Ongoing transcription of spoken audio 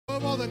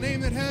above all, the name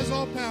that has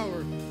all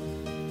power.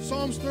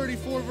 Psalms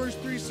 34 verse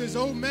 3 says,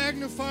 "Oh,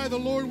 magnify the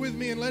Lord with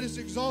me, and let us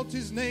exalt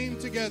his name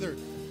together."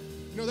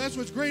 You know, that's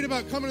what's great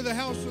about coming to the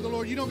house of the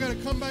Lord. You don't got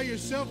to come by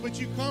yourself, but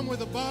you come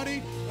with a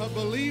body of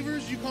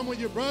believers. You come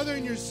with your brother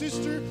and your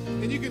sister,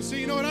 and you can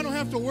say, you know what, I don't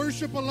have to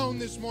worship alone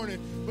this morning.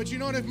 But you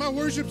know what, if my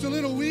worship's a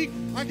little weak,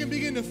 I can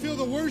begin to feel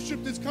the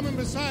worship that's coming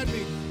beside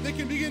me. They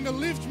can begin to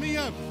lift me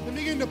up and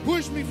begin to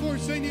push me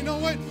forward, saying, you know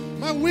what,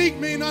 my week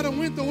may not have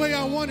went the way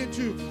I wanted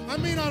to. I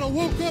may not have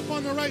woke up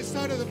on the right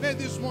side of the bed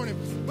this morning,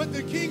 but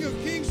the King of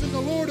Kings and the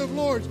Lord of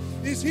Lords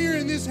is here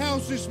in this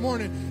house this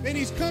morning, and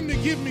he's come to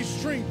give me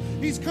strength.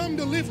 He's come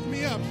to lift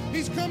me up.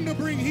 He's come to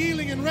bring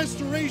healing and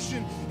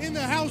restoration in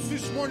the house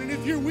this morning.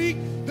 If you're weak,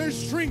 there's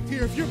strength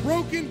here. If you're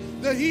broken,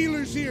 the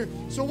healer's here.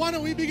 So why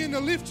don't we begin to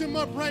lift him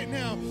up right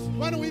now?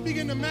 Why don't we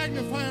begin to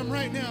magnify him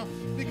right now?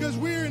 Because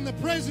we're in the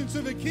presence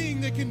of a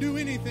king that can do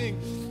anything.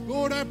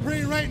 Lord, I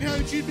pray right now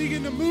that you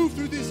begin to move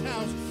through this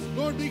house.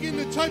 Lord, begin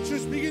to touch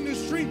us, begin to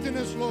strengthen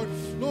us, Lord.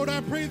 Lord,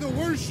 I pray the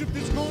worship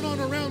that's going on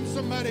around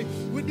somebody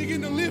would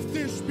begin to lift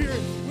their spirit,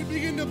 would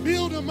begin to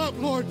build them up,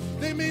 Lord.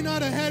 They may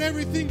not have had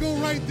everything go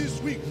right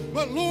this week,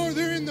 but Lord,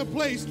 they're in the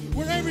place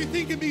where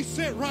everything can be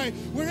set right,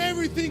 where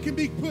everything can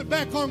be put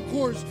back on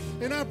course.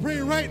 And I pray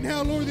right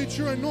now, Lord, that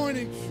your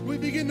anointing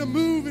would begin to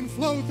move and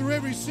flow through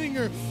every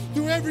singer,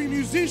 through every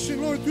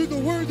musician, Lord, through the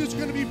word that's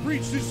going to be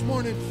preached this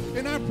morning.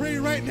 And I pray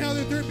right now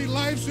that there'd be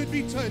lives that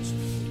be touched.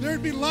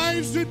 There'd be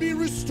lives that be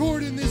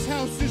restored in this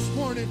house this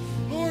morning.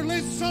 Lord,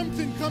 let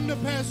something come to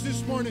pass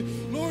this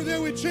morning. Lord, that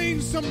would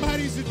change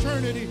somebody's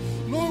eternity.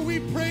 Lord, we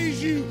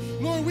praise you.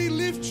 Lord, we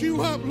lift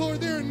you up.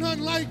 Lord, there are none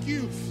like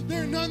you.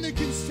 There are none that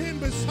can stand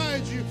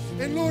beside you.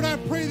 And Lord, I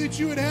pray that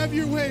you would have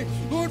your way.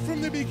 Lord,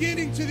 from the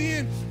beginning to the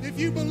end. If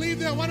you believe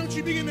that, why don't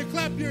you begin to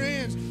clap your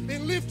hands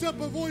and lift up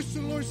a voice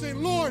to the Lord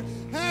saying, Lord,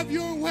 have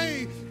your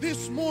way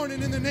this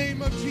morning in the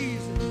name of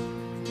Jesus.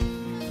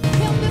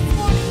 Him this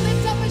morning,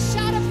 lift up a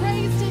shout of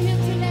praise to him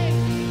today.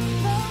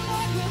 Oh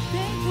Lord, we're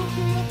thankful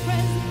for your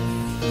presence.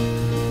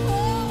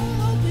 Oh,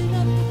 open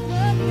up the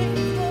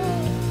floodgates,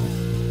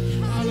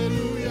 Lord.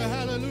 Hallelujah,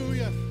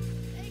 hallelujah.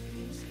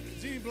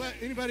 Is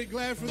anybody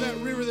glad for that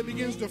river that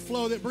begins to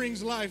flow, that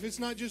brings life? It's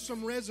not just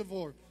some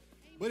reservoir,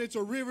 but it's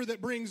a river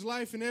that brings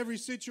life in every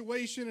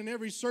situation and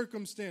every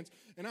circumstance.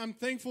 And I'm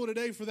thankful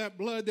today for that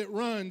blood that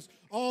runs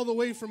all the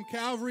way from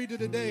Calvary to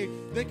today.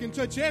 That can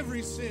touch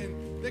every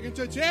sin. That can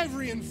touch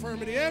every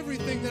infirmity,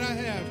 everything that I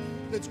have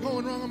that's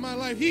going wrong in my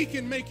life. He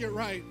can make it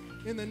right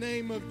in the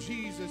name of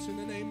Jesus, in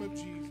the name of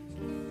Jesus.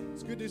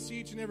 It's good to see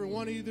each and every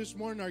one of you this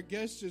morning, our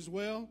guests as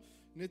well.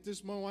 And at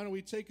this moment, why don't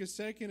we take a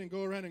second and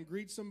go around and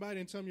greet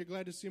somebody and tell them you're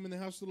glad to see them in the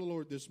house of the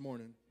Lord this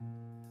morning.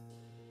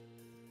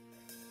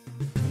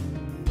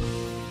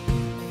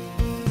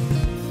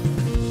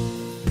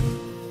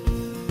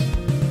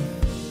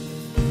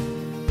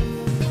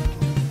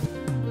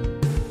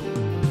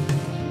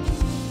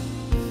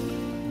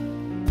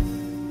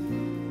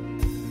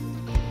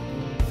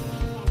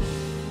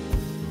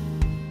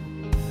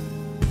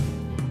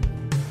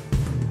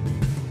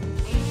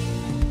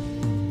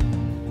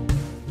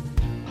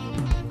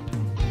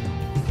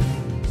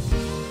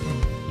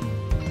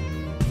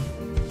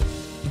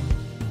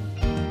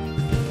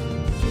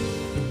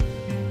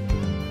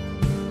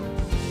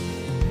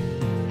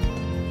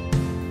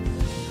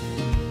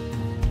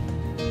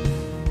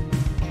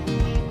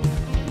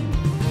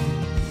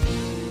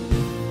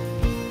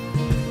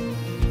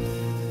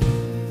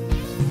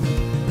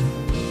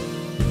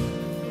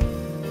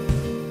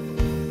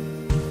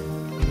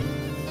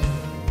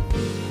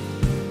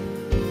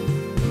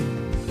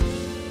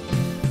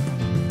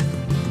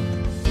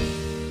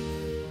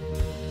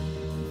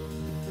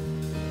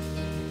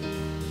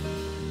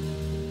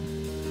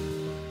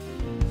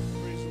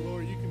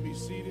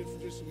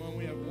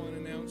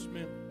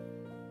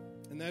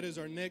 That is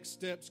our Next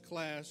Steps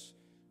class.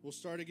 We'll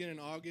start again in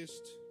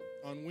August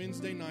on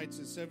Wednesday nights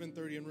at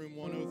 7:30 in room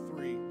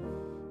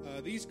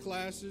 103. These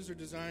classes are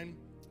designed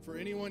for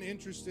anyone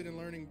interested in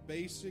learning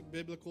basic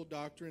biblical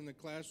doctrine. The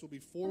class will be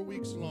 4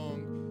 weeks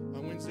long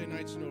on Wednesday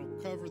nights, and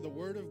it'll cover the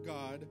Word of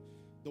God,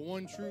 the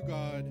one true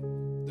God,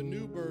 the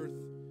new birth,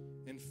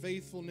 and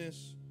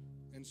faithfulness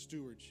and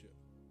stewardship.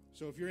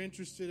 So if you're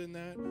interested in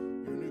that,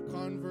 you're a new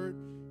convert,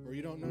 or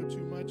you don't know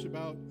too much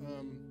about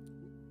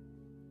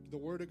the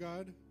Word of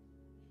God,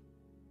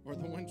 or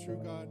the one true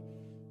God,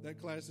 that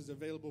class is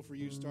available for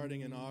you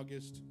starting in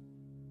August.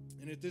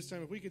 And at this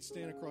time, if we could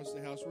stand across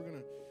the house, we're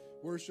going to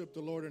worship the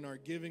Lord in our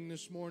giving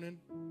this morning.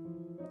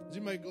 Is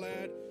anybody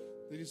glad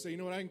that you say, you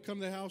know what, I can come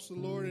to the house of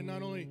the Lord, and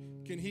not only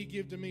can he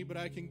give to me, but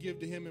I can give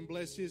to him and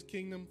bless his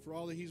kingdom for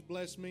all that he's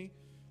blessed me.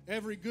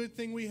 Every good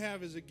thing we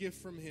have is a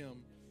gift from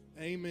him.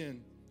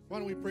 Amen. Why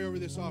don't we pray over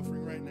this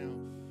offering right now?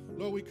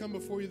 Lord, we come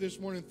before you this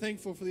morning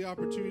thankful for the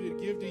opportunity to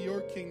give to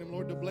your kingdom,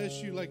 Lord, to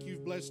bless you like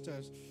you've blessed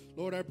us.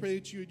 Lord, I pray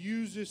that you would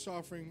use this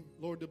offering,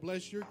 Lord, to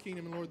bless your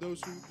kingdom, and Lord,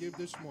 those who give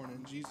this morning.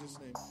 In Jesus'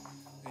 name,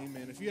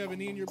 amen. If you have a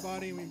need in your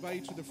body, we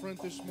invite you to the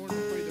front this morning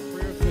to pray the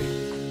prayer of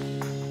faith.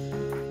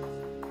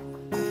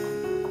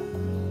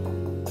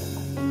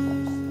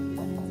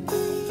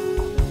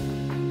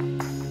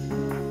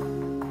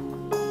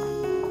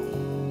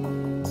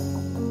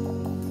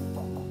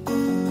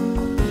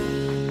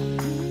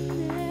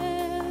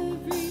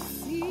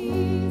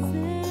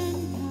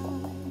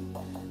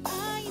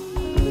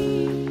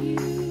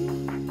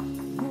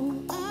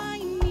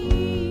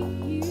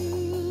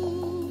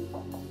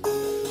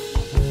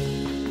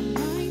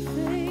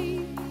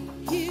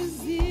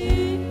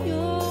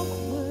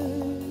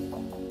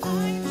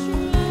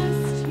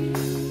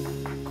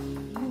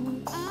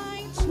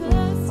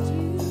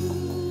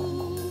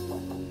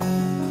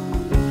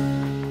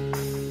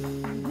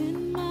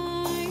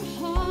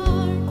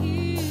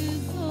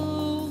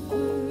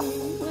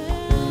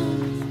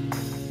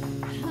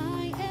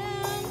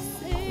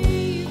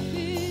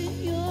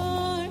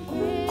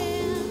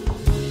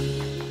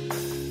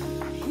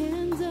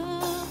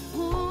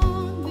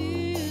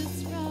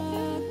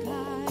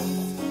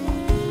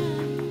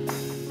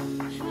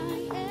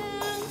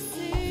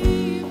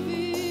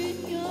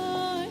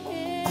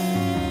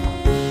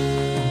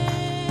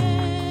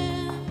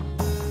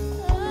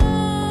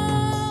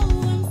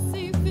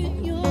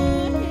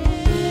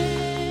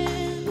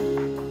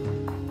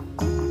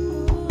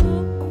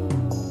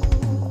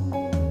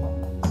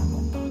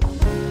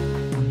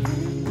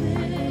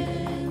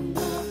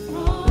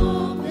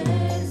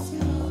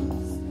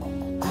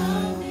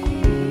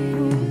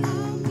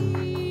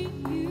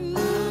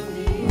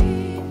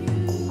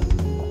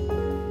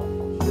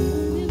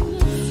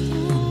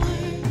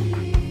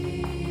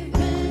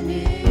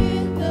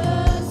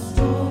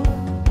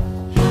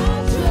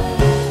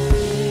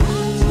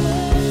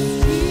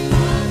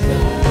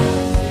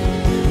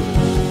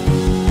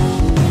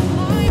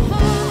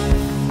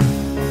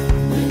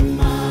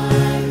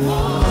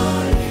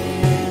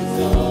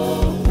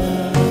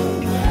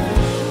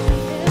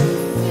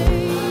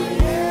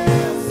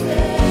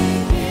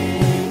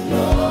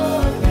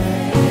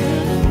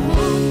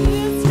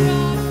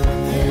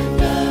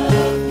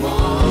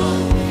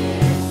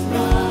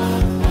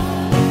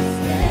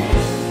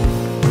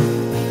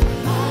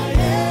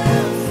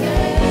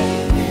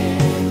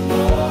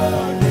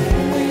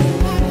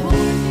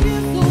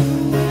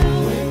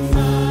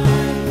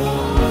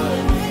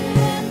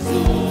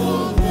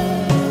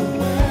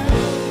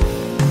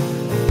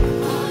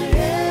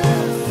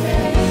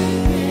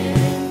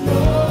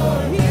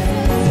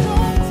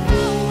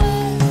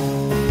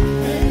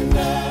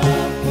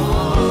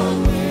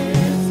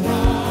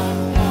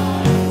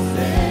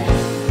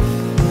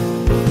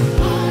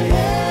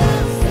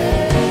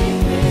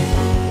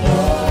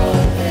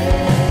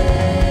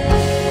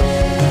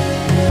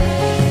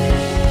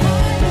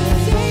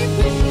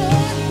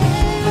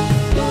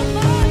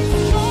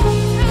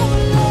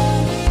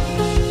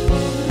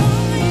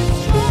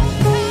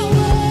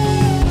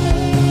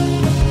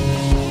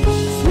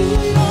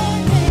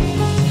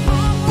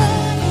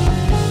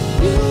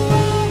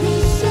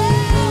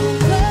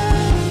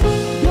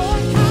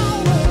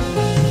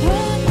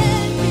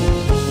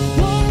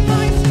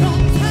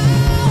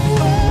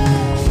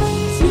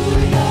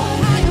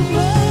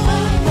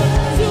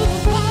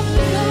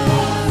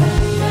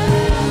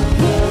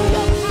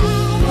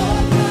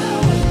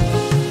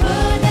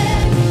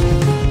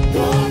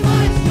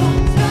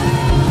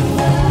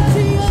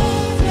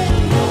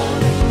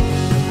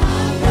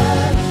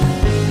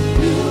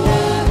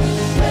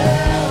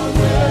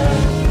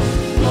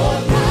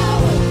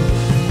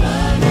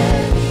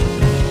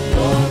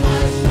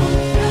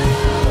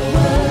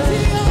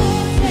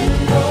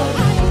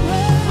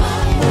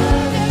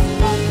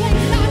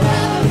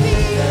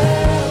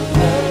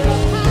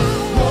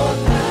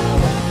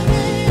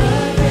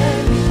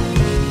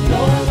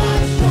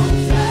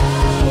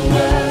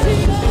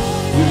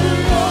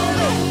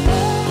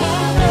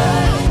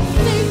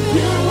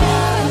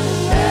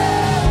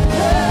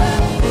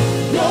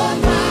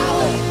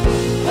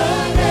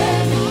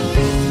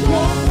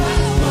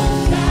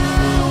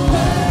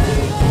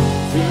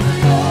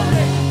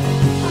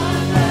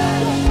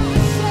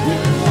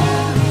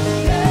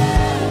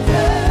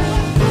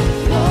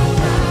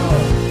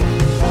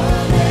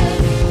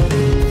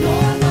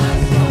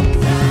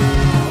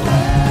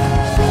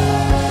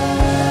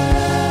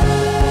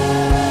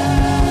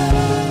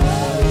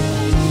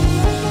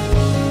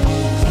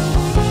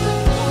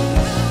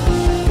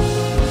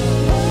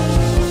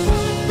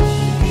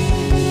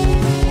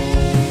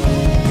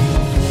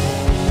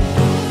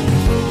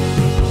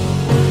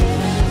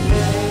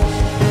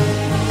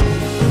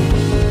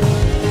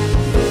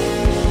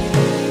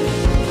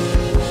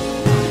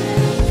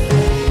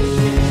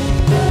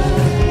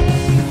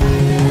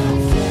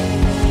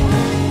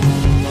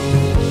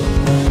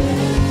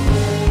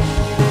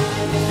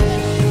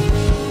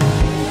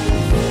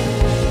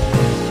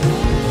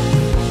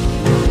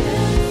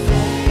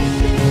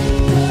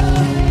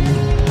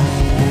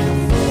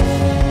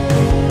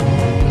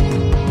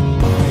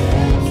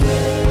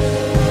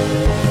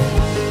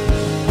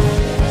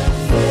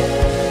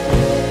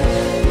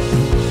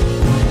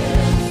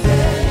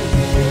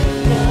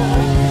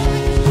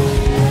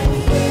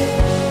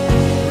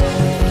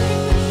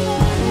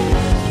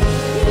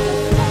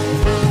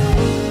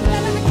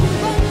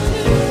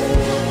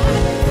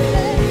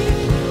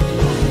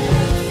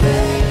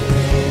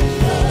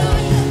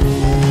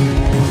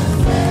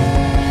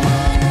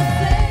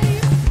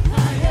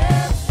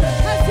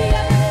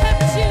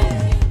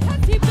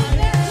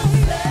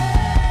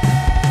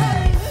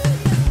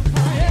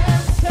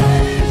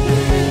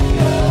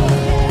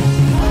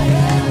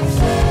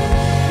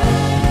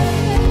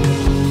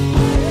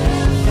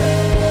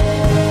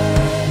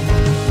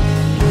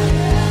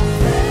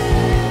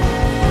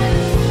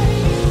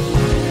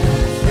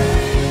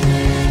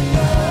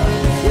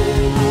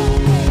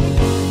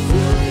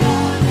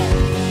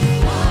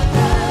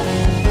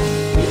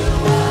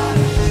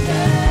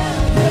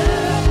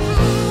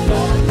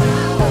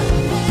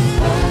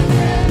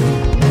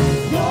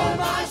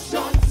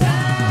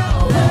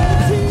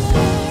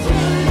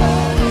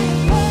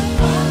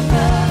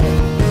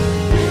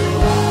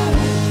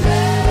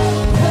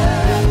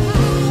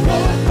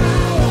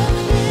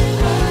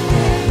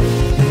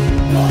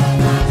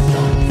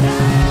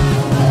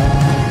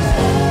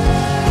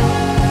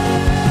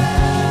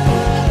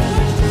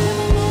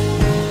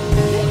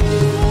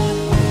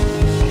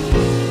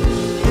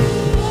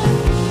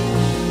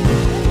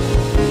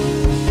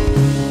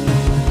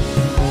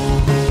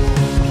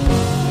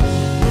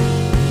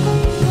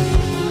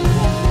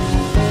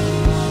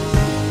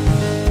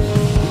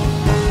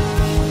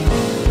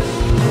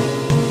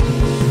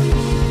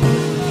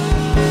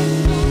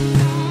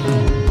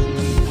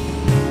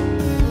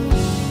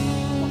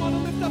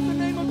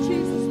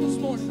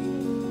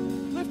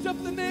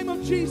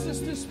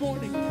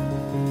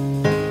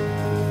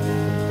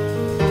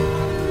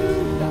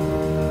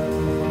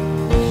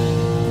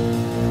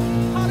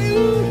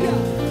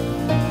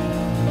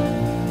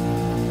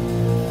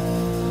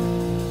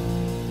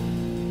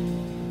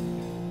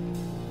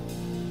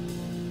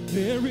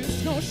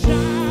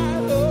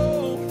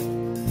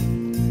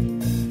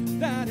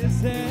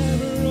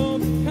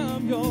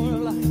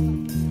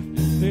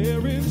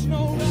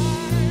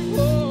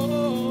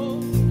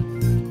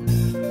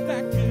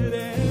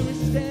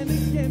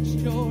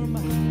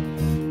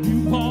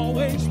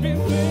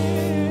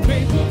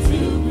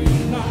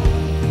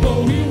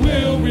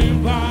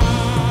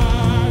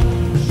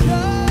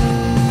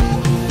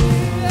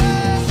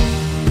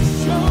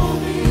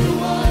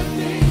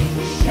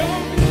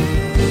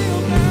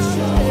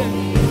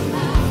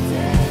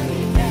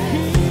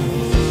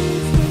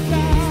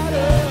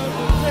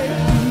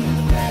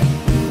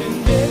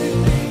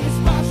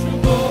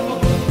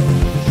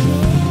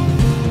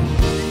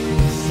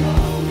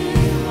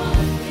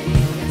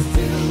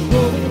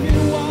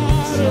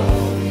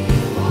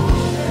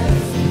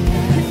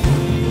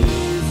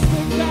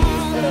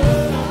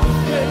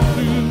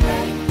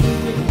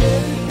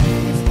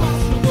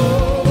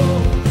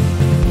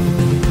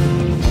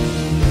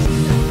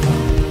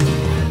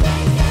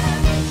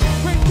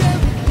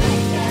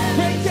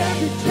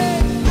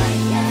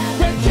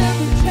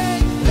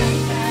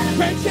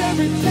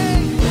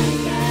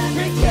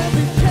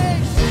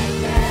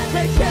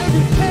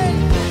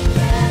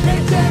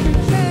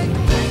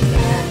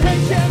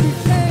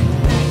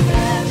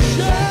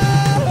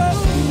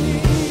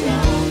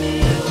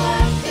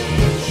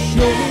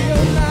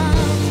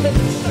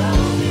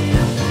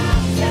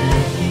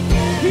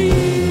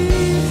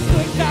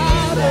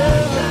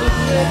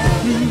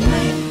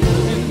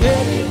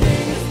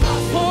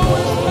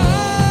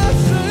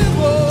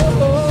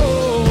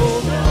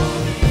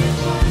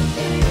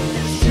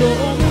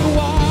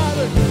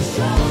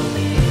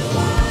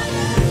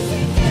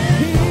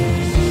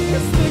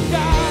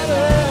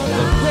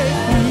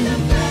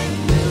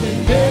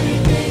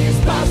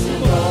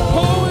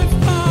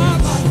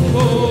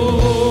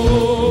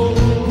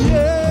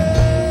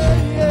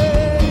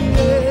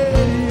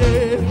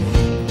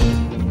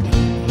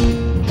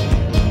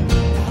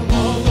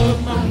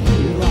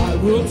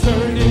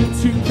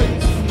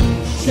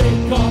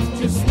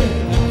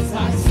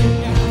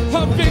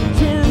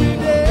 victory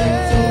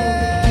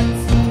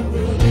dance.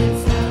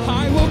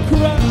 I will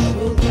crush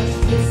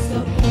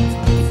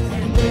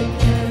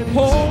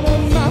all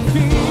of my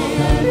fears.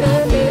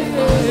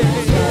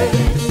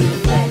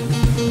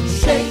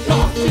 Shake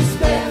off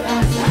despair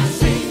as I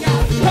sing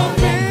out the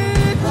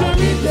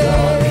victory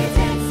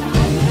dance.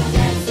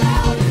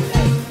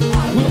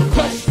 I will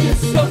crush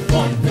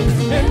disappointment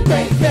and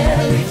break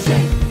every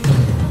chain.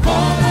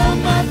 All of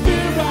my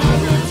fear I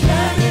will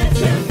turn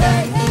into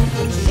faith.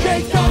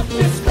 Shake off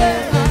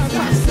despair as I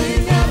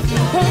sing out the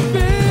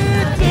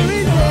victory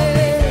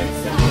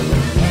dance.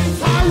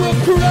 I will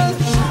crush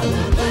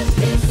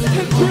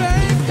and break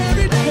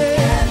every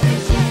chain.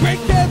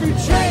 Break every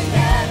chain.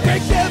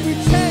 Break every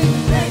chain.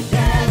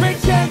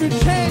 Break every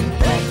chain.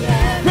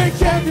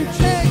 Break every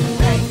chain.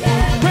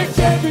 Break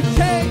every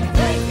chain.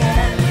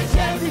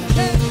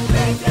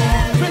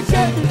 Break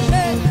every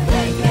chain.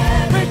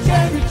 Break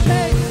every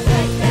chain.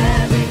 Break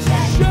every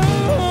chain.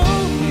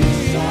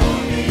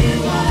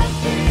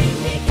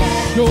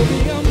 Show me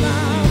a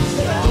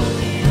mountain.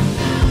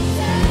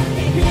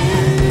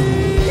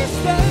 He's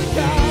the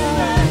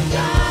God.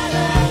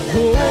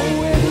 Oh,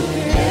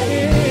 anything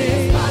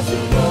is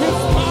possible.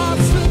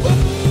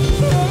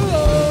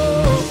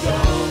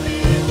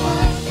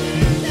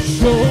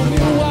 Show me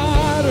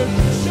water.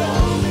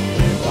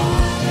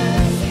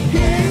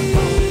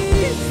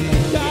 He's the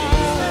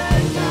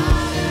God.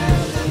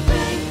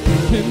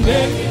 And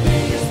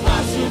anything is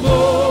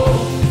possible.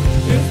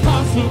 It's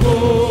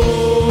possible.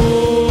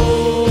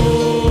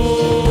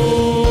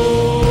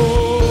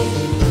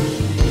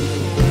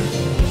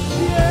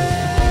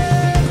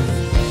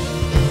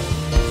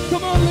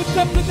 Come on, lift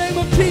up the name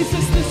of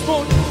Jesus this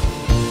morning.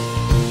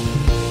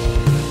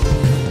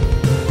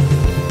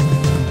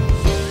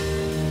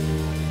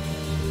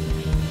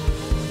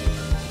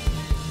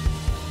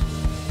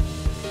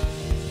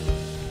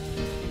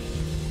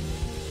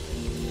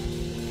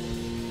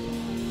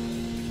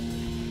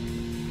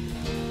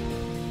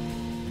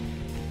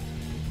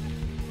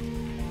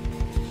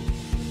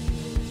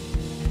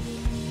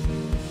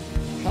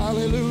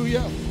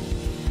 Hallelujah.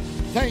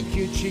 Thank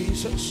you,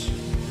 Jesus.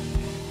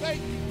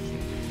 Thank you.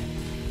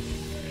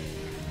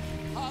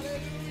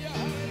 Hallelujah.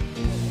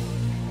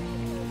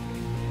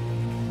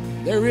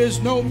 There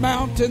is no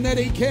mountain that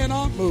he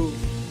cannot move.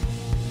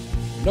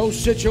 No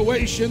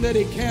situation that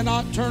he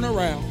cannot turn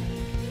around.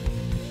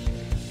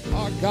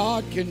 Our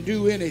God can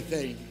do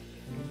anything.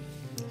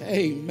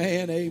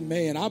 Amen,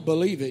 amen. I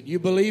believe it. You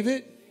believe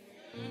it?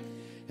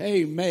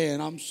 Amen.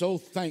 I'm so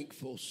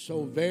thankful.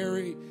 So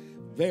very,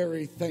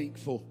 very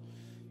thankful.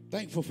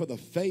 Thankful for the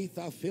faith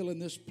I feel in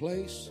this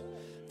place.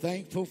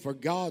 Thankful for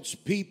God's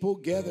people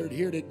gathered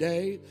here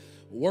today,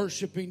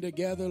 worshiping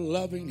together,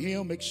 loving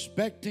Him,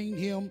 expecting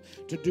Him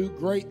to do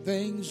great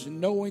things,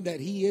 knowing that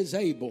He is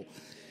able.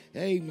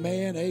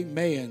 Amen,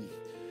 amen.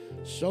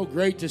 So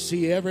great to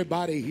see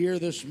everybody here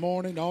this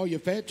morning. All your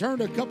fans, turn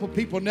to a couple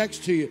people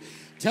next to you.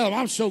 Tell them,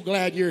 I'm so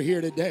glad you're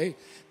here today.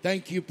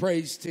 Thank you,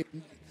 praise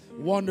team.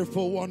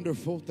 Wonderful,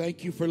 wonderful.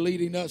 Thank you for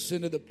leading us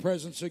into the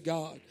presence of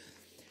God.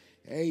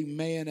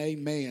 Amen,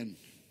 amen.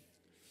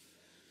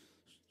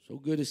 So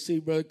good to see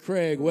Brother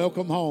Craig.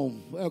 Welcome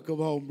home. Welcome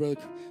home,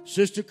 brother.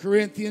 Sister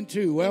Corinthian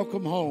too.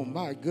 Welcome home.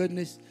 My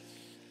goodness.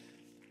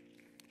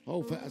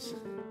 Oh, fast.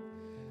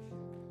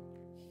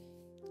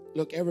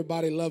 Look,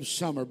 everybody loves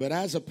summer, but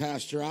as a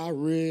pastor, I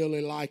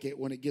really like it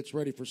when it gets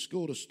ready for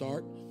school to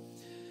start.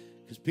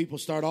 Because people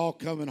start all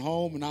coming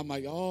home, and I'm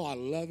like, oh, I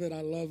love it,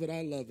 I love it,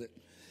 I love it.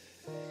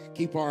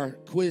 Keep our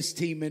quiz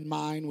team in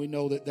mind. We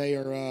know that they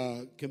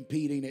are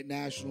competing at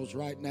nationals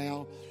right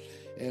now,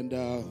 and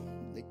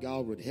that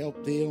God would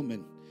help them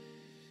and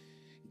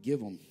give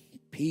them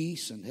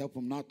peace and help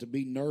them not to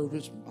be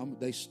nervous.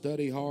 They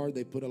study hard.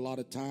 They put a lot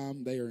of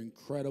time. They are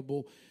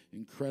incredible,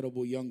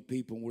 incredible young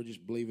people, and we're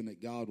just believing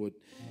that God would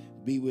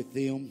be with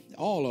them.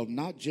 All of them,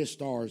 not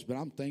just ours, but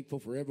I'm thankful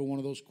for every one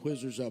of those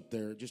quizzers up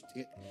there. Just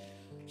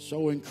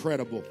so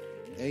incredible.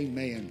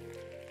 Amen.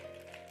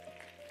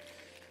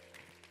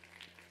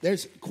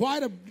 There's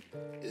quite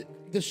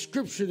the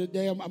scripture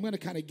today. I'm going to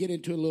kind of get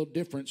into a little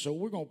different. So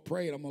we're going to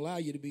pray, and I'm going to allow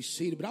you to be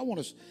seated. But I want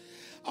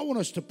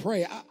us to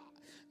pray.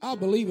 I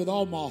believe with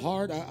all my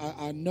heart.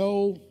 I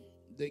know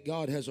that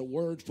God has a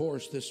word for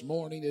us this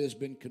morning. It has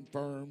been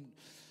confirmed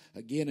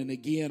again and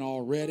again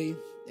already.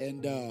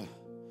 And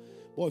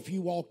boy, if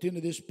you walked into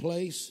this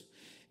place,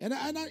 and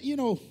I you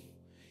know,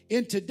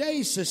 in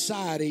today's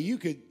society, you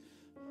could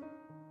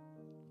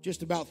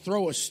just about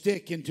throw a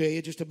stick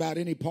into just about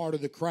any part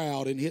of the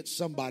crowd and hit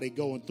somebody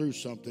going through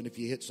something if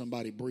you hit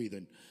somebody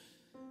breathing.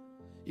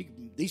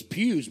 These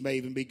pews may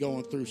even be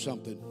going through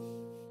something.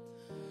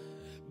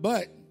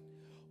 But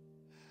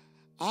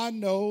I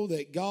know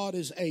that God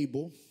is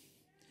able,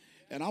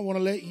 and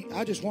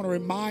I just want to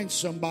remind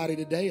somebody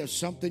today of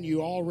something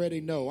you already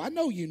know. I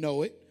know you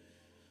know it.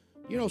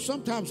 You know,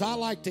 sometimes I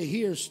like to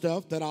hear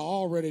stuff that I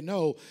already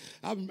know.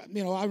 I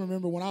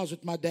remember when I was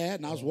with my dad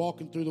and I was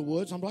walking through the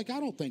woods. I'm like, I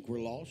don't think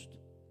we're lost.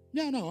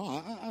 No,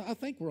 I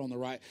think we're on the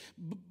right.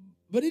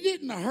 But it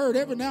didn't hurt.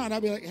 Every now and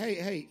I'd be like,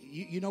 hey,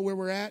 you know where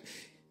we're at?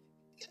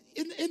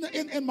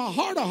 in my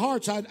heart of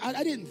hearts, I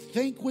didn't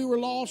think we were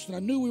lost, and I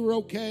knew we were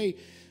okay,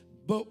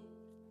 but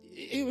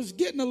it was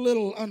getting a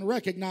little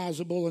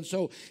unrecognizable, and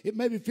so it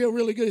made me feel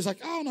really good. It's like,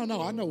 oh,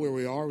 no, I know where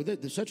we are with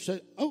it. Such and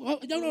such. Oh,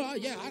 no,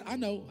 yeah, I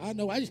know.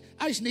 I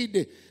just need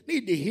to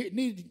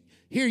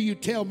hear you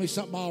tell me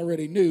something I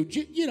already knew.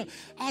 You know,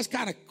 I was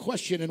kind of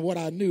questioning what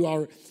I knew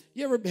already.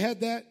 You ever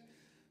had that?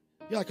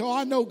 You're like, oh,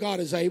 I know God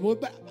is able,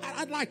 but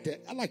I'd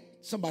like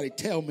somebody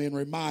tell me and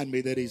remind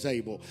me that he's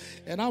able.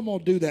 And I'm going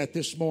to do that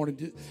this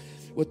morning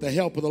with the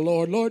help of the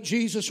Lord. Lord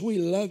Jesus, we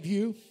love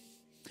you,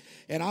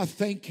 and I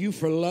thank you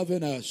for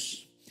loving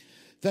us.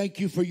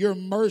 Thank you for your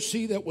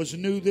mercy that was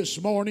new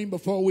this morning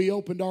before we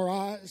opened our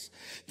eyes.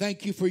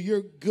 Thank you for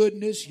your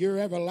goodness, your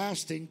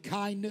everlasting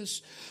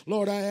kindness.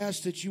 Lord, I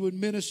ask that you would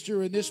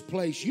minister in this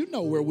place. You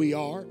know where we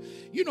are.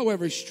 You know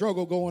every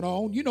struggle going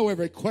on. You know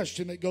every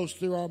question that goes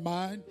through our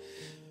mind.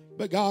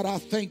 But God, I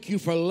thank you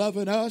for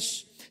loving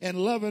us and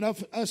loving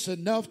us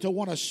enough to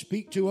want to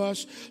speak to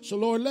us. So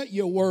Lord, let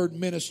your word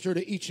minister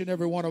to each and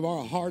every one of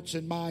our hearts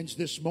and minds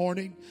this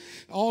morning.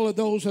 All of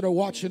those that are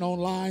watching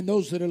online,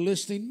 those that are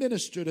listening,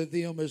 minister to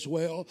them as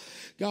well.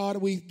 God,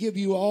 we give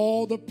you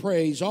all the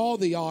praise, all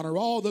the honor,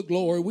 all the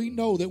glory. We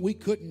know that we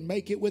couldn't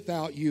make it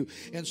without you.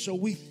 And so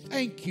we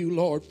thank you,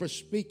 Lord, for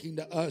speaking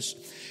to us.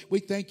 We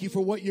thank you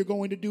for what you're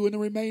going to do in the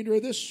remainder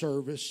of this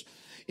service.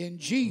 In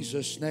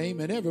Jesus' name,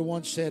 and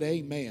everyone said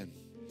amen.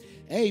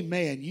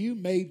 Amen. You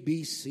may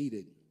be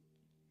seated.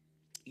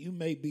 You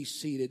may be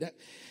seated.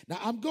 Now,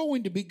 I'm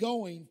going to be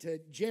going to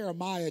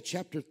Jeremiah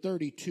chapter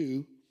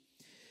 32,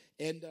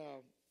 and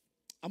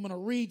I'm going to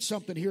read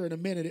something here in a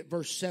minute at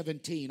verse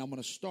 17. I'm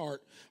going to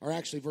start, or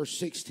actually verse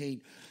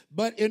 16.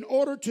 But in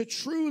order to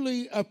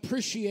truly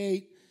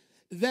appreciate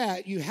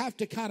that, you have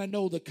to kind of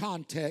know the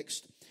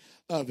context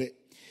of it.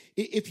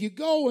 If you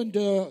go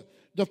into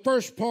the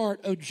first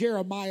part of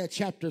Jeremiah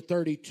chapter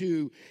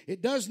 32,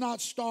 it does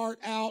not start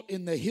out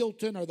in the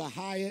Hilton or the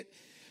Hyatt.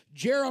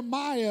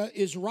 Jeremiah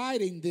is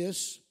writing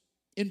this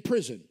in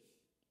prison.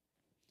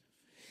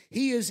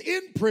 He is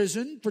in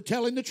prison for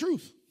telling the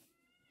truth.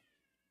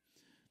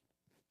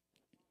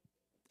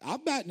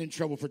 I've gotten in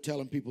trouble for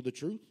telling people the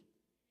truth.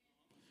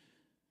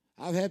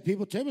 I've had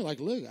people tell me,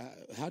 like, look,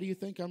 how do you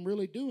think I'm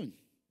really doing?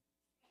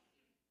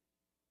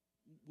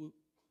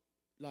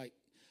 Like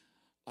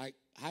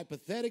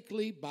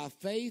hypothetically, by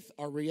faith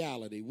or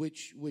reality,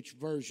 which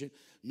version?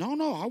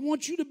 No, I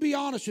want you to be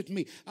honest with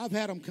me. I've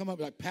had them come up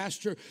like,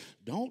 Pastor,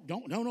 don't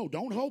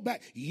hold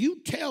back.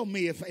 You tell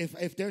me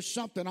if there's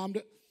something I'm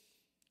doing.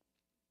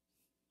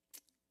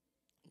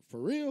 For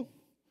real?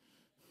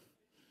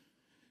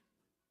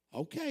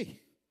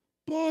 Okay.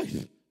 Boy,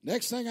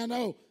 next thing I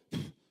know,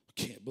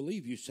 can't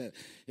believe you said,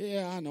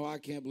 yeah, I know. I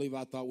can't believe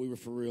I thought we were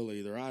for real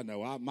either. I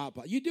know.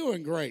 You're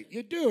doing great.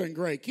 You're doing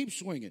great. Keep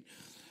swinging.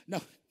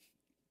 No.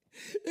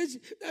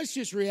 That's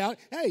just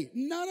reality. Hey,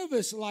 none of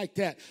us like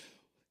that.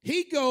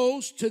 He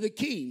goes to the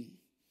king.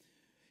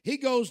 He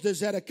goes to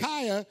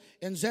Zedekiah,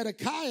 and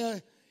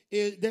Zedekiah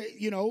is,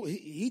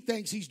 he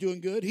thinks he's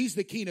doing good. He's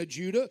the king of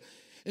Judah.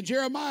 And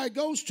Jeremiah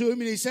goes to him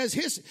and he says,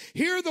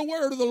 hear the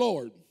word of the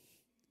Lord.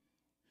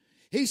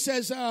 He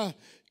says,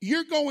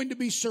 you're going to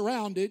be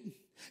surrounded.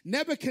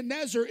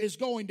 Nebuchadnezzar is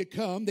going to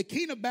come, the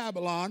king of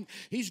Babylon.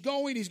 He's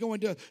going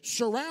to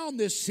surround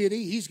this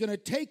city. He's going to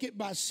take it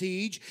by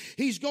siege.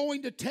 He's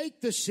going to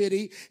take the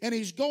city, and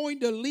he's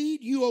going to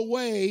lead you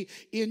away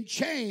in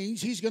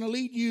chains. He's going to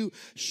lead you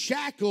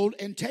shackled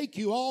and take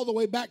you all the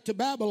way back to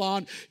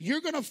Babylon. You're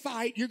going to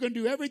fight. You're going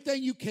to do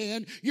everything you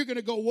can. You're going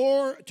to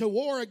go to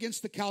war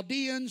against the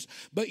Chaldeans,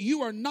 but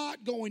you are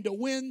not going to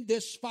win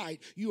this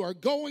fight. You are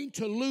going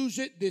to lose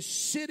it. This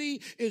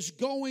city is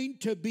going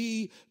to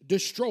be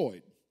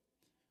destroyed.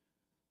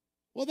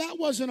 Well, that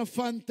wasn't a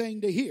fun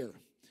thing to hear.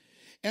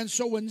 And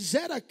so when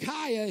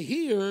Zedekiah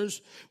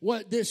hears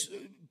what this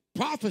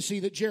prophecy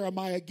that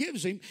Jeremiah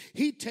gives him,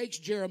 he takes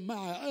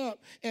Jeremiah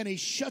up and he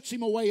shuts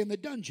him away in the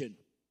dungeon.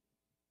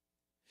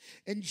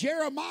 And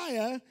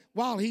Jeremiah,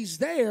 while he's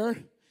there,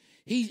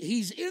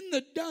 he's in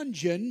the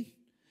dungeon,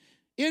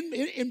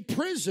 in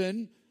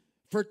prison,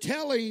 for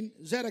telling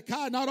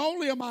Zedekiah, not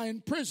only am I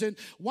in prison,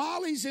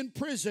 while he's in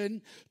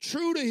prison,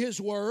 true to his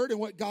word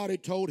and what God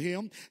had told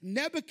him,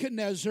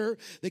 Nebuchadnezzar,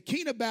 the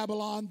king of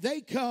Babylon,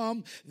 they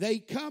come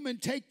and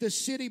take the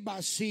city by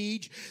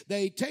siege.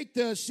 They take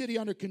the city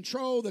under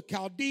control. The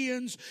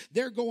Chaldeans,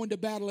 they're going to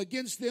battle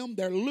against them.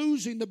 They're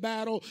losing the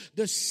battle.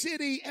 The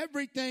city,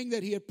 everything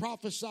that he had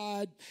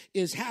prophesied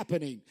is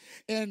happening.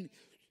 And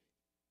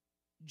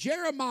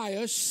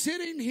Jeremiah,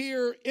 sitting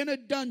here in a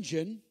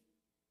dungeon,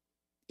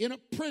 in a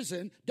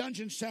prison,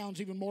 dungeon sounds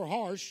even more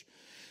harsh.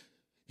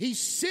 He's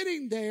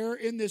sitting there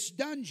in this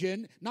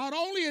dungeon. Not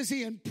only is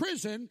he in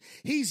prison,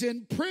 he's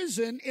in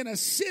prison in a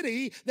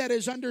city that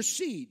is under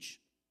siege.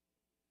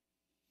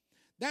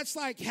 That's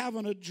like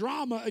having a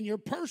drama in your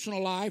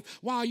personal life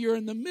while you're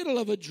in the middle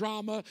of a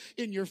drama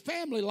in your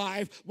family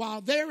life,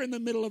 while they're in the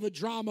middle of a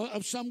drama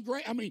of some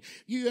great,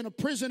 you're in a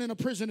prison, in a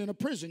prison, in a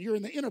prison. You're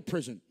in the inner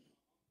prison.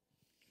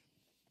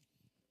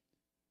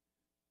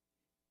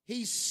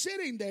 he's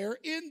sitting there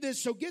in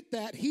this, so get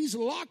that, he's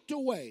locked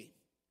away.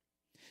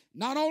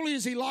 Not only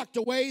is he locked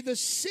away, the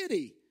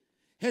city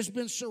has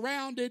been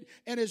surrounded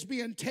and is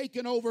being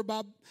taken over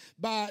by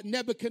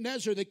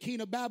Nebuchadnezzar, the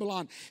king of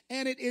Babylon.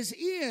 And it is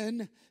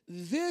in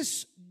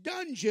this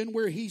dungeon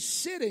where he's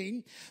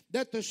sitting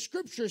that the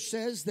scripture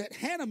says that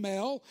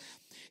Hanamel,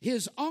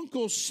 his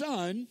uncle's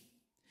son,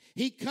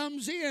 he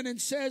comes in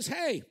and says,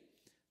 hey,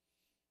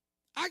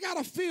 I got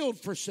a field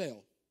for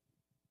sale.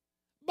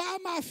 Buy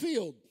my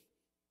field.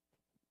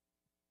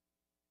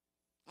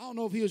 I don't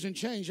know if he was in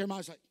chains.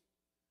 Everybody's like,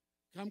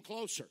 come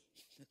closer.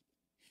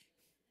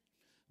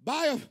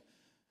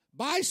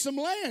 Buy some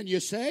land, you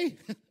say?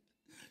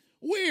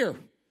 Where?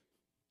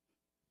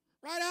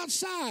 Right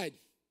outside.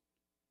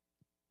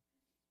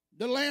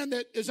 The land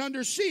that is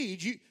under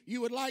siege.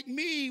 You would like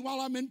me, while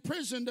I'm in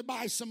prison, to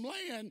buy some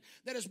land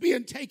that is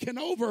being taken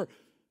over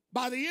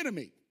by the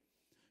enemy.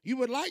 You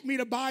would like me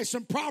to buy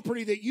some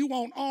property that you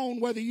won't own,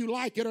 whether you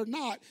like it or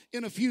not,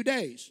 in a few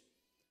days.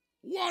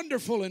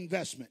 Wonderful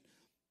investment.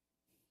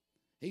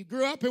 He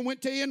grew up and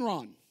went to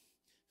Enron.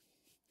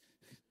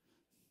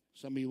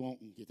 Some of you won't.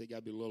 You think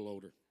I'd be a little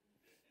older.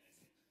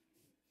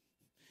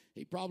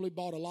 He probably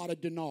bought a lot of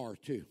dinar,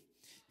 too.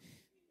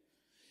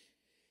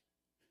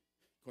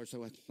 Of course,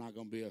 that's not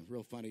going to be a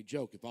real funny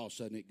joke if all of a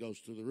sudden it goes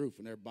through the roof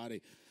and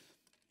everybody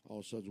all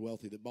of a sudden is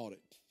wealthy that bought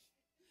it.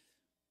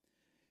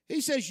 He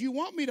says, you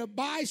want me to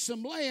buy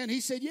some land? He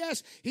said,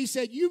 yes. He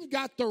said, you've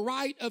got the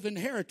right of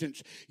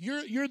inheritance.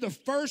 You're the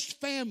first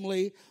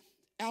family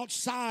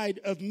outside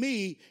of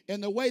me.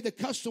 And the way the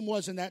custom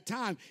was in that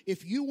time,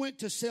 if you went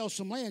to sell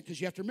some land, because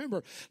you have to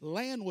remember,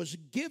 land was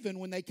given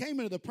when they came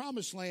into the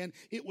promised land,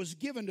 it was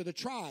given to the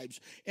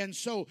tribes. And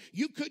so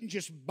you couldn't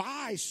just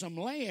buy some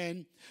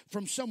land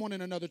from someone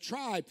in another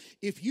tribe.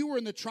 If you were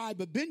in the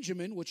tribe of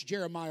Benjamin, which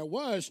Jeremiah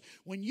was,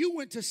 when you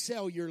went to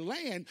sell your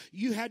land,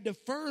 you had to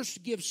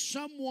first give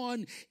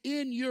someone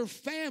in your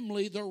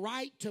family the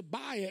right to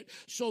buy it,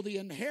 so the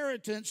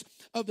inheritance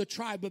of the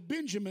tribe of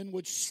Benjamin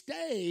would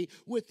stay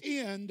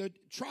within the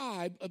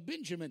tribe of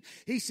Benjamin.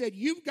 He said,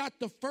 you've got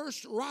the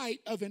first right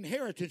of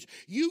inheritance.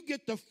 You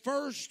get the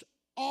first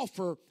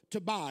offer to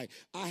buy.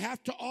 I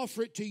have to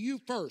offer it to you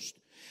first.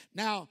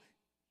 Now,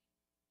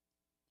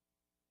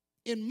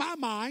 in my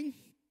mind,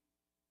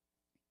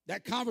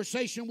 that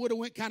conversation would have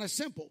went kind of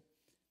simple.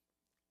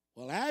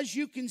 Well, as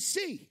you can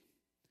see,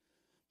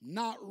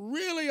 not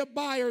really a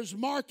buyer's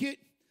market.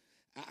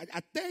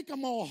 I think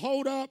I'm going to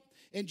hold up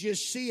and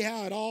just see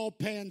how it all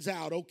pans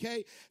out,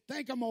 okay?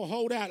 Think I'm going to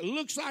hold out. It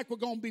looks like we're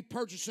going to be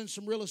purchasing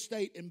some real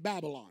estate in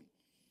Babylon.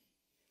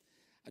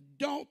 I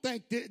don't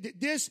think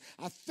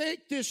I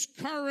think this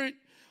current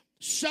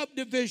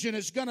subdivision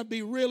is going to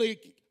be really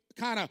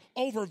kind of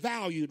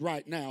overvalued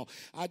right now.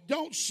 I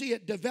don't see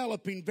it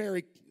developing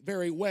very,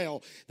 very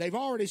well. They've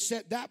already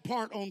set that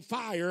part on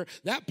fire.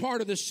 That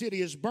part of the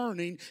city is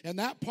burning, and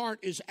that part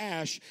is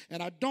ash.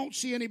 And I don't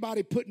see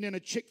anybody putting in a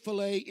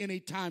Chick-fil-A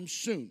anytime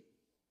soon.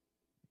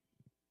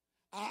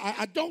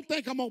 I don't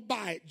think I'm going to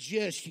buy it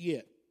just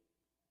yet.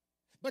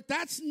 But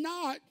that's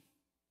not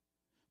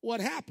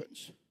what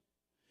happens.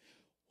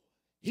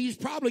 He's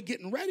probably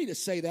getting ready to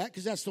say that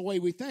because that's the way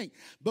we think.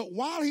 But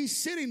while he's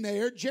sitting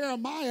there,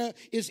 Jeremiah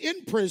is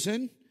in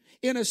prison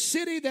in a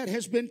city that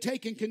has been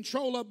taken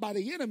control of by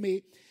the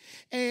enemy.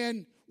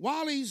 And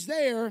while he's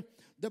there,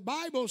 the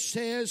Bible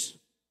says,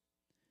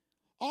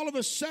 all of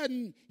a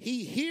sudden,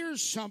 he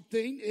hears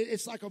something.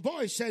 It's like a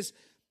voice says,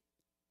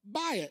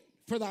 buy it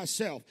for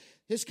thyself.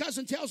 His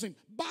cousin tells him,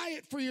 buy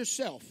it for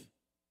yourself.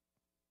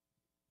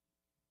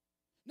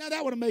 Now,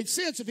 that would have made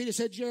sense if he'd have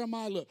said,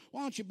 Jeremiah, look,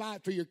 why don't you buy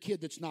it for your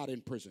kid that's not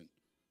in prison?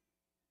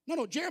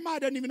 No, Jeremiah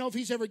doesn't even know if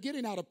he's ever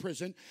getting out of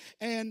prison.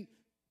 And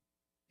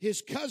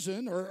his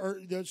cousin or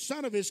the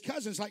son of his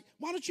cousin is like,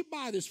 why don't you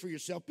buy this for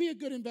yourself? Be a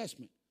good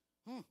investment.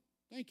 Huh,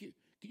 thank you.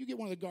 Can you get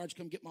one of the guards to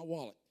come get my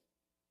wallet?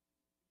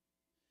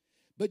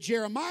 But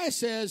Jeremiah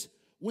says,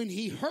 when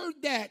he heard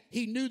that,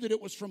 he knew that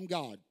it was from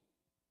God.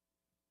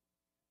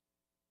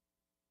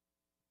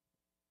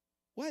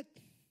 What?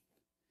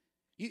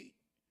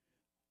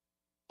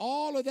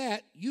 All of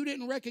that, you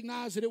didn't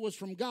recognize that it was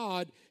from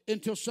God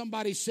until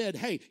somebody said,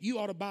 hey, you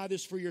ought to buy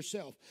this for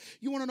yourself.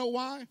 You want to know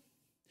why?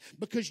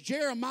 Because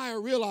Jeremiah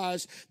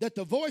realized that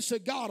the voice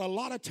of God a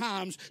lot of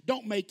times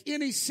don't make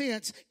any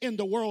sense in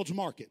the world's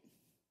market.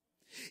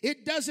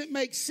 It doesn't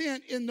make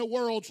sense in the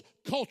world's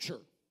culture.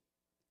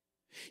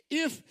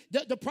 If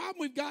the problem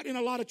we've got in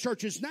a lot of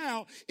churches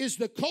now is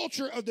the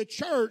culture of the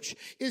church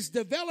is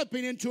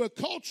developing into a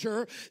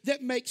culture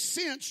that makes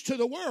sense to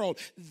the world.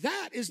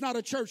 That is not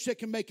a church that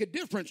can make a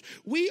difference.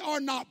 We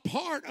are not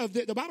part of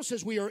the Bible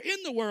says we are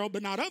in the world,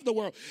 but not of the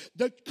world.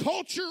 The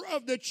culture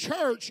of the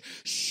church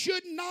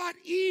should not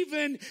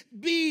even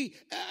be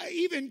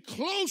even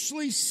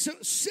closely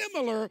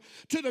similar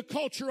to the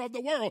culture of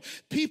the world.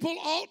 People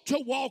ought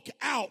to walk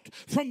out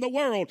from the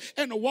world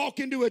and to walk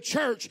into a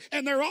church,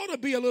 and there ought to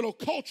be a little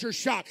culture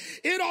shock.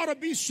 It ought to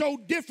be so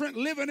different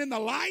living in the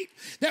light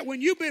that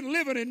when you've been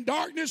living in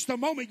darkness, the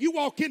moment you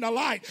walk in the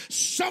light,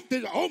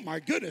 something, oh my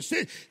goodness,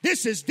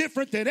 this is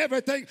different than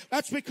everything.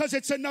 That's because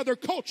it's another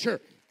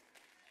culture.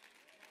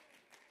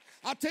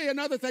 I'll tell you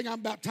another thing I'm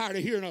about tired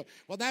of hearing.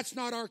 Well, that's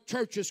not our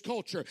church's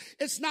culture.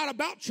 It's not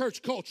about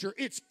church culture.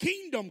 It's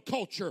kingdom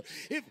culture.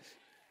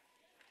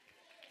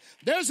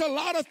 There's a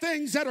lot of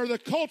things that are the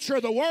culture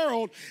of the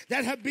world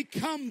that have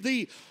become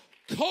the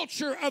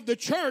culture of the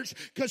church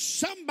because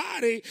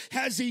somebody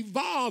has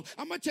evolved.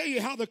 I'm going to tell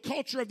you how the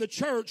culture of the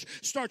church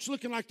starts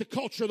looking like the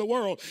culture of the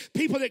world.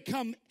 People that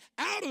come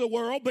out of the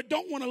world but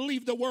don't want to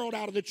leave the world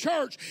out of the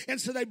church, and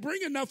so they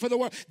bring enough of the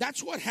world.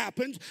 That's what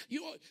happens.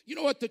 You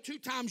know what, the two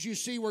times you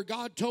see where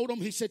God told them,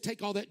 he said,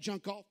 take all that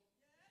junk off.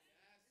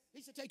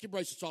 He said, take your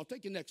bracelets off,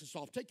 take your necklace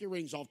off, take your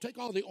rings off, take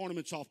all the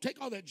ornaments off,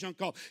 take all that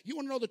junk off. You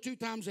want to know the two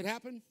times it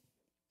happened?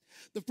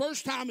 The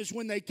first time is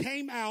when they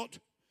came out,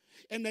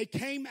 and they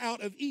came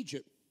out of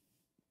Egypt,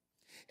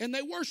 and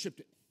they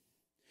worshiped it.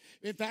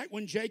 In fact,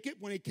 when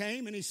he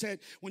came and he said,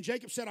 when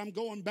Jacob said, I'm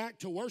going back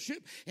to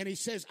worship, and he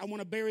says, I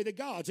want to bury the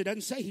gods. It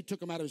doesn't say he took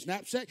them out of his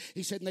knapsack.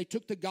 He said, and they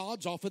took the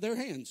gods off of their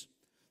hands.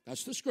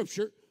 That's the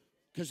scripture,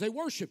 because they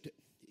worshiped it.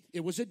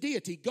 It was a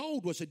deity.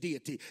 Gold was a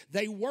deity.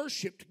 They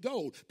worshiped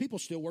gold. People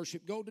still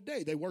worship gold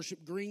today. They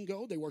worship green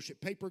gold. They worship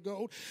paper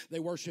gold. They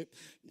worship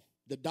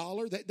the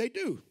dollar. They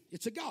do.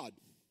 It's a god.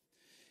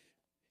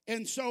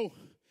 And so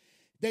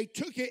they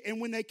took it,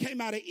 and when they came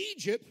out of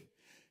Egypt,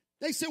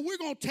 they said, we're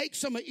going to take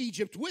some of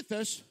Egypt with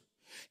us.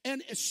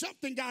 And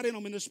something got in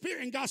them in the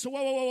spirit, and God said,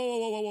 whoa, whoa, whoa, whoa,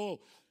 whoa, whoa, whoa.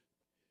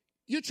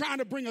 You're trying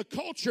to bring a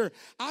culture.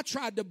 I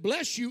tried to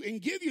bless you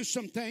and give you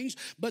some things,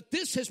 but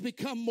this has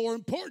become more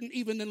important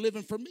even than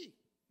living for me.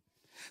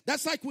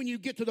 That's like when you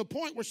get to the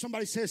point where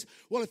somebody says,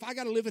 well, if I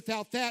got to live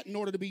without that in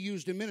order to be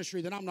used in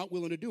ministry, then I'm not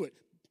willing to do it.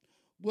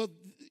 Well,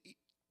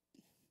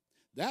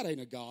 that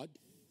ain't a God.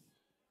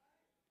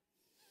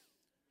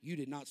 You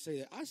did not say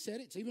that. I said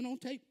it. It's even on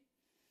tape.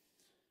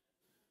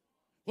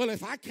 Well,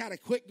 if I kind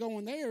of quit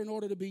going there in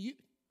order to be you,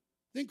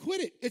 then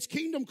quit it. It's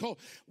kingdom culture.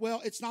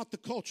 Well, it's not the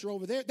culture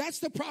over there. That's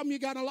the problem you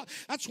got a lot.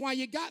 That's why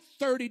you got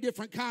 30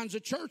 different kinds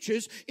of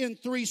churches in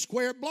 3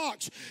 square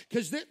blocks.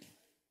 Because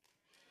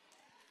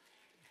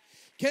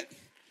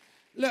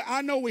look,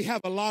 I know we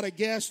have a lot of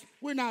guests.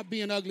 We're not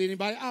being ugly to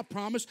anybody. I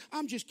promise.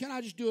 Can I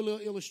just do a little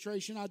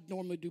illustration? I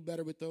normally do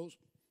better with those.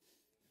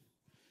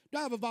 Do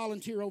I have a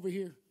volunteer over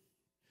here?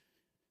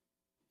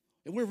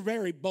 And we're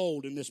very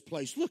bold in this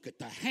place. Look at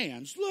the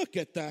hands. Look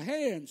at the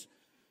hands.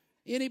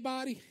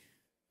 Anybody?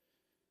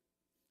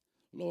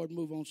 Lord,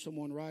 move on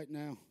someone right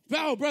now.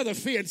 Oh, Brother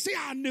Finn. See,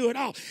 I knew it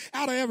all.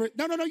 Out of every.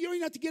 No. You don't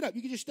even have to get up.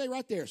 You can just stay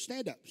right there.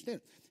 Stand up.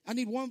 I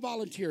need one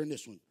volunteer in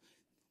this one.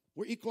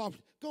 We're equal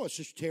opportunity. Go ahead,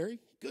 Sister Terry.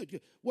 Good.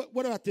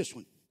 What about this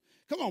one?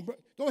 Come on.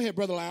 Go ahead,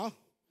 Brother Lau.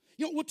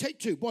 We'll take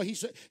 2. Boy,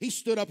 he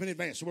stood up in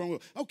advance. So we're going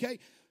to go. Okay.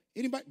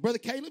 Anybody? Brother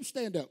Caleb,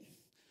 stand up.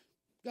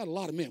 Got a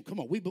lot of men. Come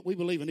on. We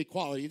believe in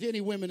equality.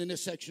 Any women in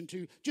this section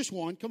too? Just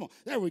one. Come on.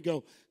 There we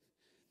go.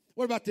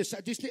 What about this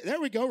side?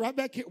 There we go. Right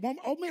back here.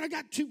 Oh, man, I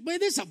got 2. Man,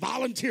 this is a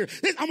volunteer.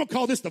 I'm going to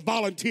call this the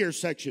volunteer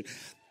section.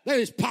 That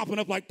is popping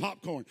up like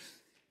popcorn.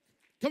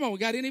 Come on. We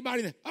got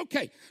anybody there?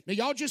 Okay. Now,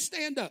 y'all just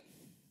stand up.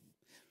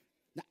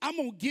 Now, I'm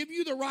going to give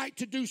you the right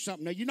to do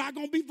something. Now, you're not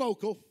going to be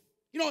vocal.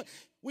 You know what?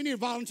 We need a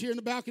volunteer in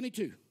the balcony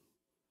too.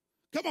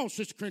 Come on,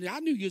 Sister Trinity. I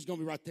knew you was going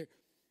to be right there.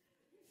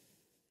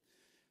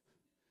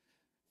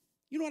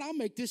 You know what? I'll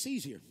make this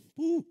easier.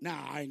 Ooh,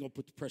 I ain't going to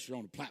put the pressure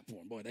on the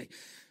platform, boy.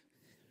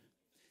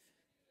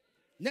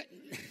 Do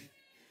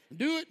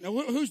it. Now,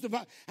 who's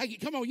the... Hey,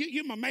 come on,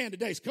 you're my man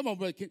today. So come on,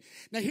 brother.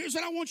 Now, here's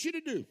what I want you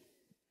to do.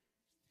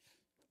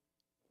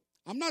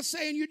 I'm not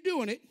saying you're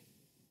doing it.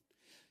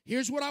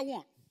 Here's what I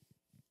want.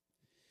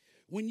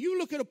 When you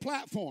look at a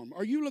platform,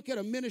 or you look at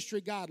a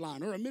ministry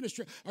guideline, or a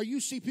ministry, or you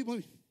see people,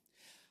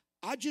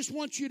 I just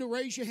want you to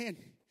raise your hand.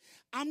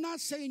 I'm not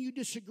saying you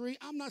disagree.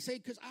 I'm not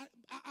saying, because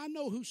I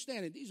know who's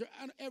standing. These are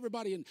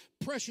everybody and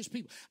precious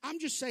people. I'm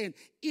just saying,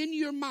 in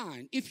your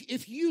mind,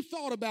 if you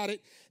thought about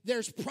it,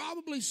 there's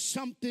probably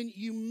something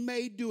you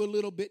may do a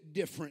little bit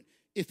different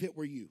if it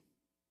were you.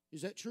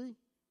 Is that true?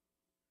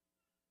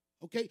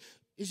 Okay.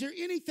 Is there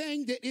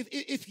anything that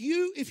if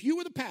you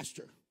were the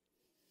pastor,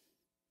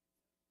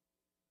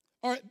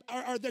 or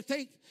the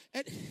thing...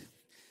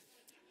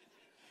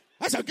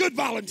 That's a good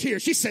volunteer.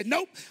 She said,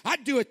 nope,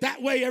 I'd do it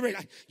that way every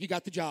night. You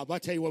got the job. I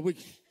tell you what.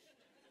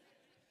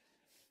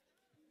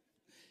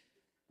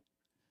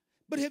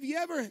 But have you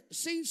ever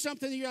seen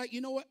something that you're like, you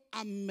know what,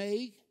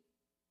 I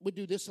would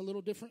do this a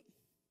little different?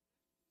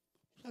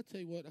 I'll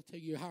tell you what,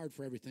 you're hired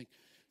for everything.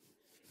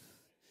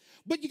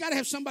 But you got to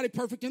have somebody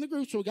perfect in the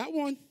group, so we got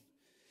one.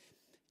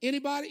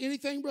 Anybody,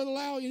 anything, Brother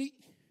Lau?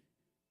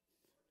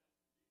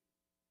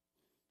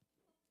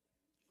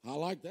 I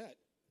like that.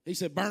 He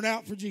said, burn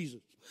out for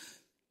Jesus.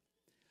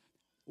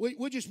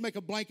 We'll just make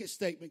a blanket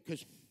statement,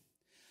 because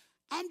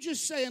I'm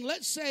just saying,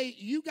 let's say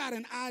you got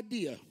an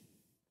idea.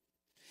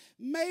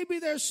 Maybe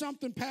there's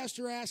something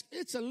Pastor asked.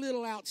 It's a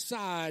little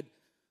outside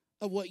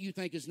of what you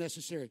think is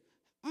necessary.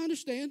 I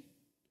understand.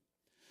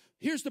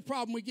 Here's the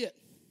problem we get.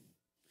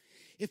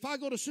 If I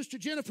go to Sister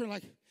Jennifer and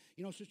like,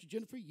 Sister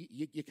Jennifer,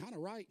 you're kind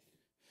of right.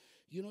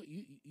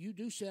 You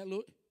do say,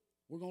 look,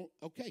 we're going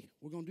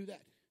to do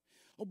that.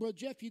 Oh, Brother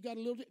Jeff, you got a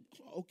little bit.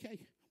 Okay.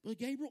 Brother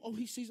Gabriel,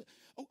 he sees it.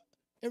 Oh,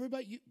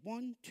 everybody,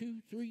 1, 2,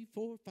 3,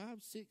 4, 5,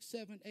 6,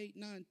 7, 8,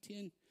 9,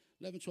 10,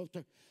 11, 12,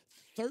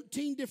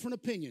 13 different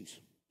opinions.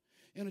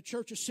 In a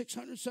church of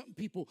 600-something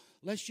people,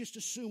 let's just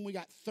assume we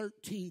got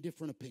 13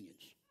 different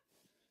opinions.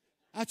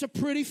 That's a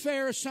pretty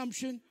fair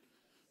assumption.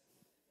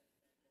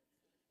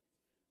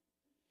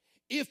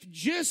 If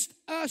just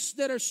us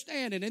that are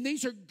standing, and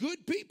these are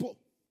good people,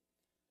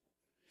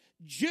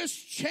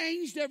 just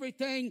changed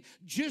everything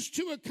just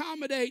to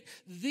accommodate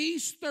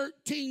these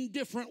 13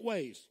 different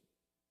ways,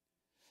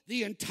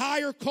 the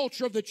entire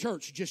culture of the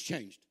church just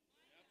changed.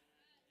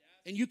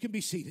 And you can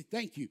be seated.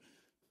 Thank you.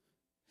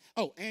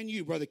 Oh, and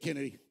you, Brother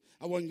Kennedy.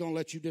 I wasn't going to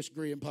let you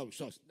disagree in public.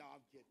 So, no,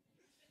 I'm kidding.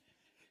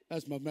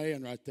 That's my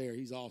man right there.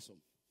 He's awesome.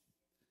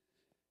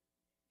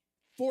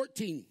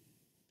 14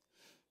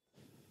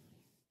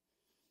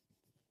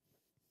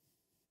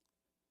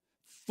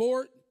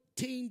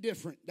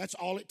 different. That's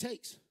all it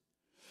takes.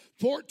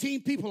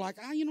 14 people like,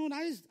 I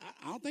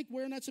don't think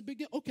wearing that's a big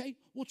deal. Okay,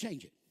 we'll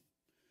change it.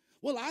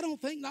 Well, I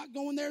don't think not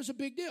going there is a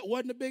big deal. It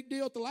wasn't a big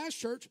deal at the last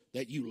church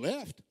that you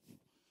left.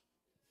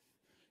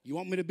 You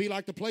want me to be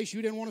like the place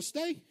you didn't want to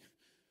stay?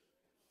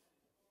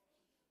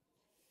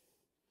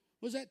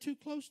 Was that too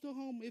close to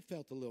home? It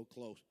felt a little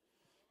close.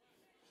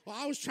 Well,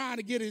 I was trying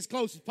to get it as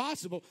close as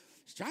possible.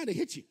 I was trying to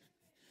hit you.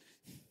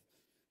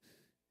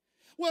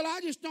 Well, I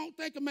just don't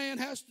think a man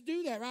has to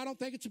do that. I don't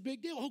think it's a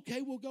big deal.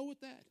 Okay, we'll go with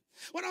that.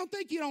 Well, I don't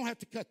think you don't have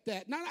to cut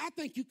that. No, I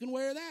think you can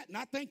wear that, and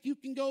I think you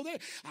can go there.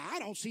 I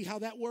don't see how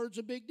that word's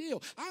a big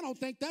deal. I don't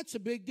think that's a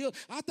big deal.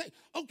 I think,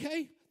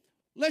 okay,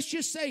 let's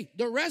just say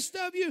the rest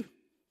of you,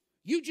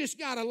 you just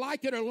got to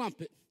like it or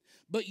lump it.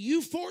 But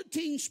you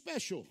 14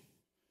 special,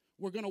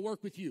 we're going to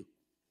work with you.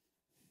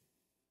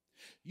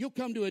 You'll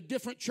come to a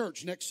different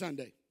church next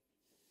Sunday.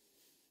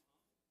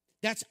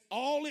 That's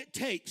all it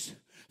takes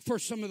for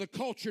some of the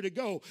culture to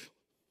go.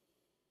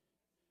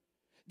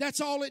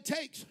 That's all it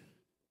takes.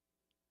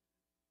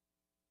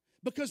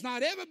 Because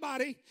not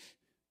everybody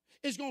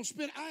is going to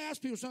spend. I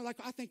ask people something like,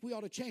 I think we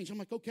ought to change. I'm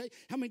like, okay,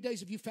 how many days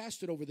have you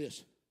fasted over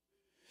this?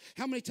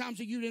 How many times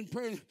have you been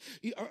praying?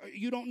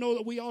 You don't know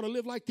that we ought to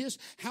live like this?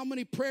 How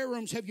many prayer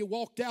rooms have you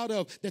walked out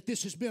of that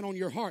this has been on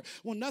your heart?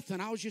 Well, nothing.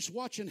 I was just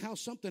watching how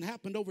something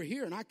happened over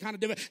here, and I kind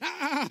of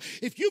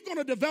if you're going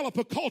to develop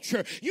a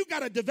culture, you got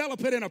to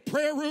develop it in a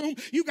prayer room.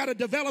 You got to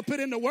develop it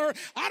in the Word.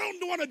 I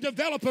don't want to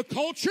develop a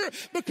culture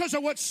because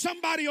of what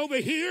somebody over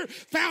here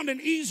found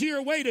an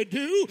easier way to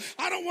do.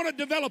 I don't want to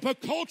develop a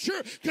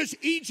culture because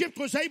Egypt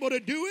was able to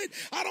do it.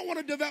 I don't want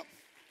to develop.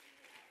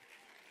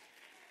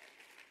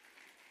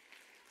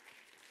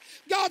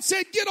 God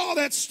said, get all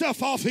that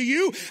stuff off of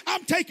you.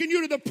 I'm taking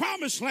you to the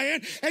promised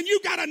land, and you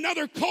got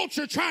another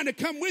culture trying to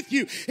come with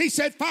you. He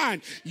said,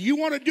 fine, you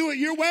want to do it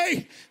your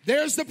way?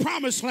 There's the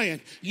promised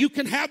land. You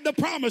can have the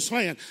promised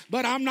land,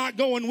 but I'm not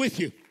going with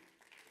you.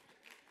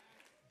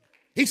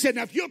 He said,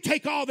 now, if you'll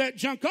take all that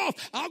junk off,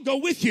 I'll go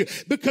with you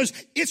because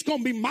it's going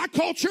to be my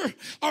culture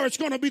or it's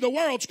going to be the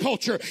world's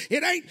culture.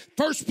 It ain't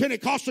First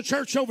Pentecostal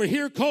Church over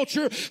here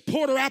culture,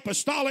 Porter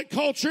Apostolic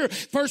culture,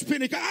 First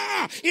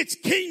Pentecostal. It's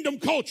kingdom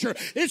culture.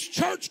 It's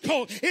church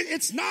culture.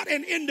 It's not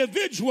an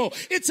individual.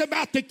 It's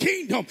about the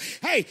kingdom.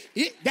 Hey,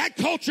 that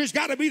culture's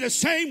got to be the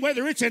same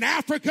whether it's in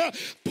Africa,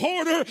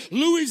 Porter,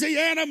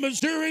 Louisiana,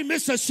 Missouri,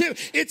 Mississippi.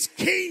 It's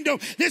kingdom.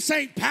 This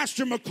ain't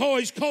Pastor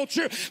McCoy's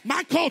culture.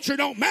 My culture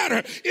don't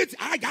matter.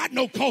 I got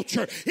no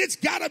culture. It's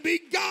got to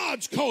be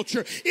God's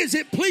culture. Is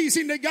it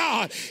pleasing to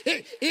God?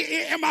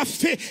 Am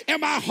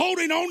I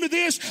holding on to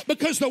this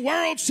because the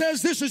world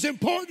says this is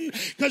important?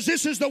 Because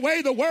this is the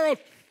way the world.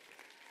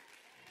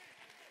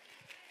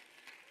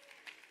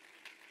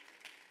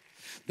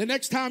 The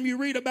next time you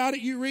read about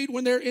it, you read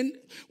when they're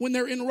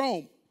in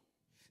Rome.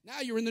 Now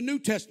you're in the New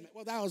Testament.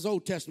 Well, that was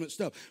Old Testament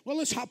stuff. Well,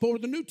 let's hop over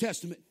to the New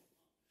Testament.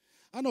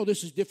 I know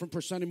this is different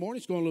for Sunday morning.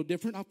 It's going a little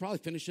different. I'll probably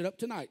finish it up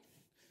tonight.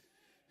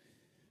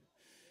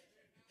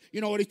 You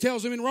know what he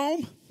tells them in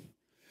Rome?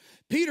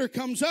 Peter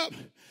comes up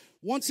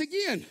once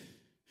again.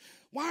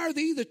 Why are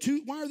these the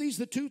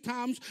two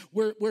times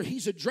where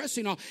he's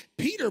addressing all?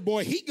 Peter,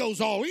 boy, he goes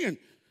all in.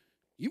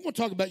 You want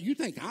to talk about, you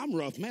think I'm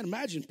rough, man.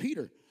 Imagine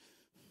Peter.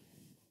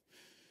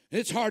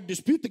 It's hard to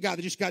dispute the guy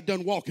that just got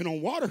done walking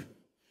on water. Of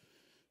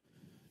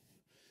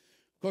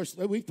course,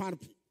 we find a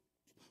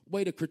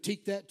way to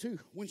critique that too.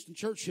 Winston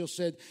Churchill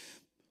said,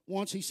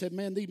 once he said,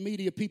 man, these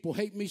media people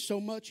hate me so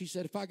much. He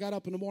said, if I got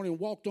up in the morning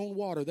and walked on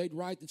water, they'd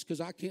write it's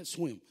because I can't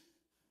swim.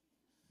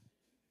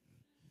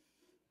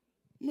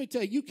 Let me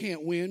tell you, you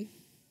can't win.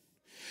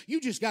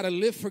 You just got to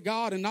live for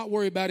God and not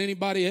worry about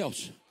anybody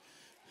else.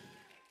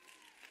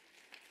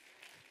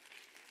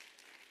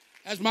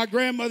 As my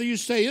grandmother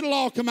used to say, it'll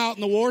all come out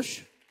in the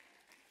wash.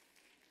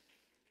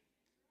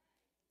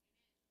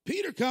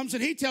 Peter comes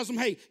and he tells them,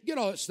 hey, get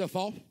all that stuff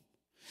off.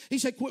 He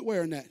said, quit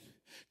wearing that.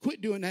 Quit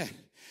doing that.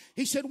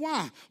 He said,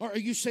 why? Or are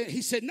you saying,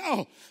 he said,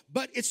 no,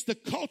 but it's the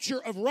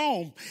culture of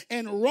Rome.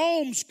 And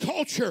Rome's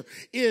culture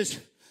is,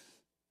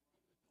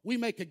 we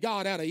make a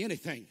God out of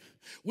anything.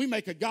 We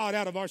make a God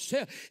out of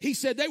ourselves. He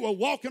said they were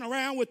walking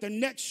around with their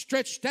necks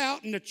stretched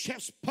out and their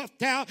chests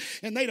puffed out,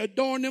 and they'd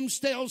adorn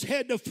themselves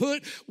head to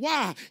foot.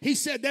 Why? He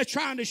said they're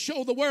trying to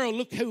show the world,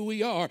 look who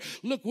we are.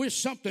 Look, we're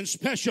something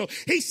special.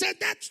 He said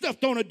that stuff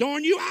don't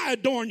adorn you. I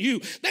adorn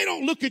you. They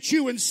don't look at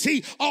you and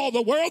see all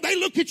the world. They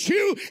look at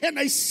you and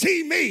they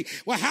see me.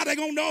 Well, how they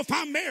going to know if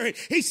I'm married?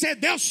 He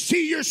said they'll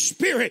see your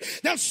spirit.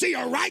 They'll see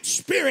a right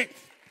spirit.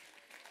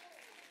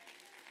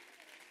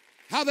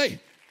 How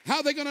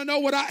they going to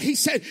know he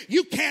said,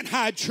 you can't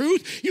hide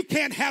truth. You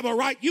can't hide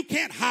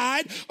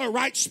a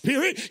right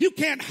spirit. You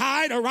can't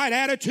hide a right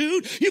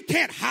attitude. You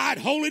can't hide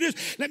holiness.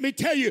 Let me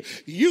tell you,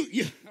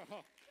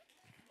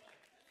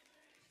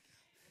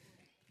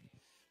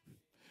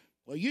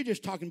 well, you're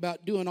just talking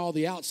about doing all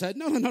the outside.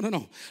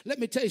 No. Let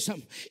me tell you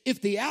something.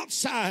 If the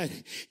outside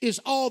is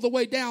all the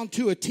way down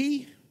to a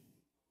T,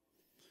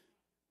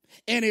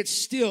 and it's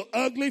still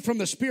ugly from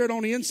the spirit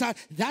on the inside,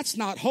 that's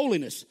not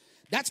holiness.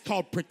 That's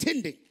called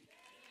pretending.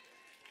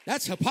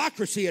 That's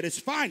hypocrisy at its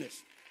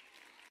finest.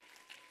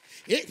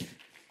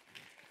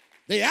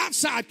 The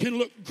outside can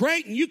look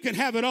great and you can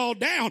have it all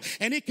down,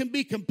 and it can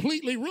be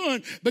completely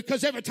ruined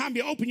because every time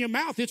you open your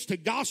mouth, it's to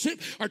gossip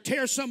or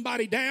tear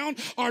somebody down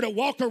or to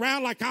walk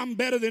around like I'm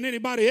better than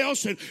anybody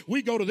else, and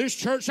we go to this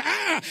church.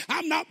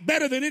 I'm not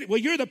better than any. Well,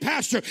 you're the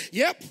pastor.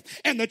 Yep.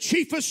 And the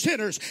chief of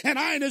sinners, and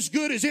I ain't as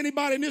good as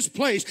anybody in this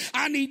place.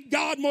 I need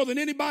God more than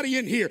anybody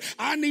in here.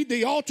 I need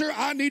the altar.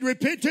 I need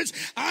repentance.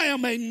 I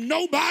am a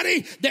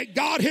nobody that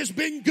God has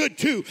been good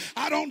to.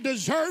 I don't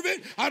deserve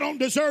it. I don't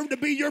deserve to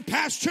be your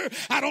pastor.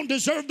 I don't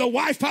deserve the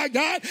wife I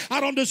got.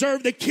 I don't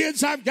deserve the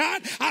kids I've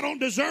got. I don't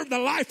deserve the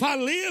life I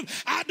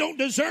live. I don't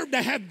deserve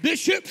to have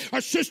Bishop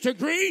or Sister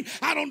Green.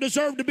 I don't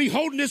deserve to be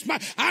holding this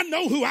mic. I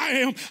know who I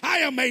am. I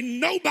am a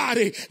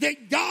nobody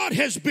that God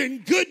has been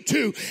good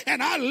to,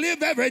 and I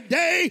live every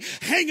day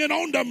hanging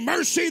on to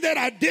mercy that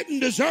I didn't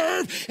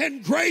deserve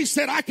and grace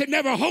that I could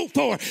never hope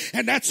for,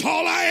 and that's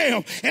all I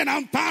am, and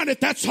I'm fine if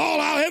that's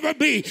all I'll ever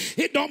be.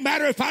 It don't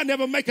matter if I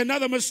never make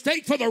another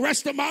mistake for the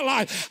rest of my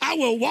life. I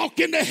will walk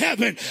into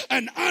heaven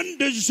an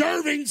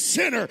undeserving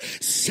sinner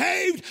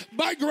saved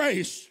by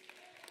grace.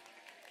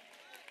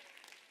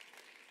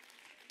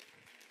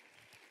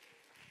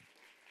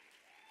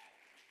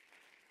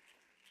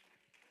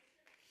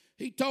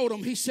 He told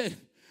him, he said,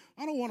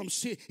 I don't want them to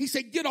see it. He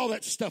said, get all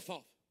that stuff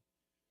off.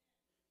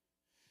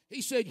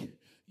 He said,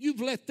 you've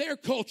let their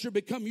culture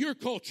become your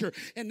culture,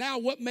 and now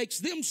what makes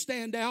them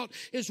stand out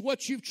is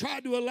what you've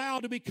tried to allow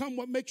to become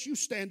what makes you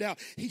stand out.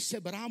 He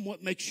said, but I'm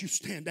what makes you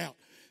stand out.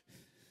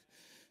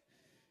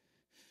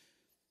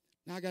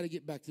 Now I got to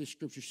get back to this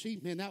scripture. See,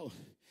 man,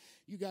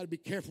 you got to be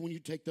careful when you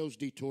take those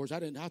detours. I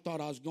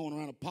thought I was going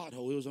around a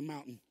pothole. It was a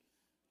mountain.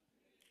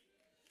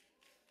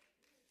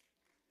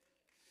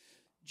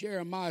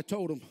 Jeremiah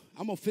told him,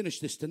 I'm going to finish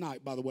this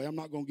tonight, by the way. I'm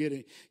not going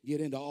to get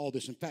into all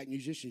this. In fact,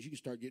 musicians, you can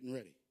start getting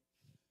ready.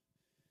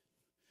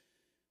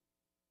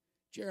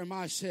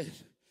 Jeremiah said,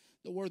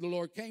 the word of the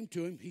Lord came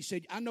to him. He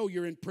said, I know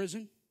you're in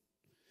prison,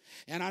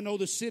 and I know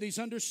the city's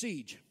under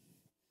siege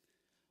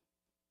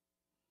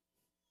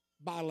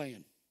by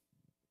land.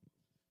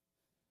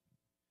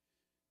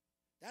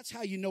 That's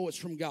how you know it's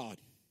from God.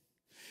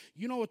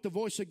 You know what the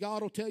voice of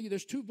God will tell you?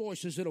 There's two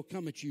voices that will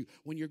come at you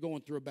when you're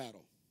going through a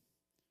battle.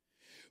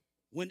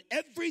 When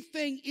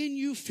everything in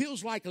you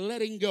feels like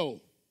letting go,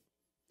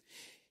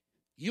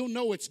 you'll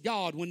know it's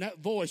God when that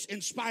voice,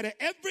 in spite of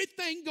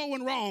everything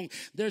going wrong,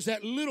 there's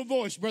that little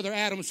voice, Brother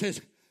Adam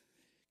says,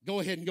 go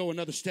ahead and go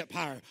another step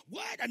higher.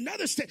 What?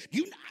 Another step?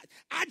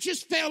 I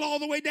just fell all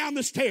the way down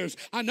the stairs.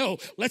 I know.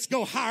 Let's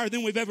go higher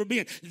than we've ever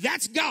been.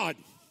 That's God.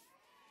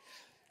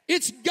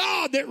 It's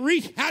God that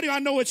how do I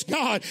know it's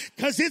God?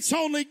 Because it's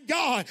only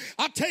God.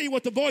 I'll tell you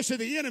what the voice of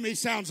the enemy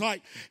sounds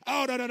like.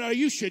 Oh, no,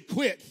 you should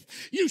quit.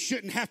 You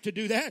shouldn't have to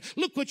do that.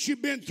 Look what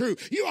you've been through.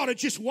 You ought to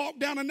just walk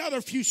down another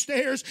few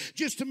stairs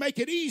just to make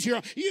it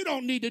easier. You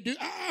don't need to do,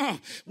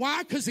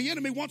 why? Because the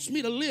enemy wants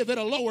me to live at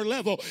a lower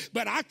level.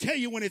 But I tell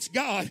you, when it's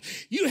God,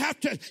 you have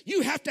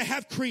to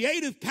have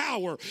creative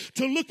power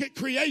to look at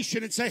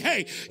creation and say,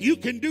 hey, you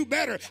can do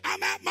better.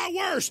 I'm at my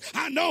worst.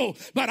 I know,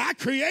 but I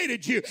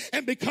created you.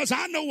 And because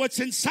I know what's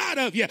inside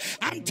of you,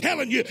 I'm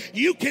telling you,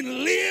 you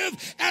can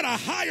live at a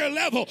higher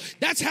level.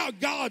 That's how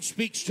God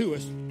speaks to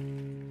us.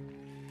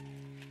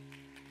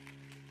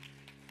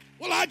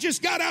 Well, I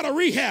just got out of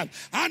rehab.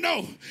 I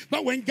know.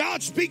 But when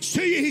God speaks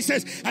to you, he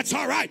says, that's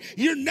all right.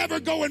 You're never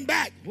going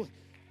back. Well,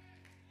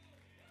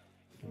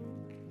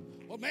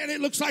 man,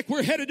 it looks like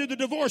we're headed to the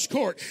divorce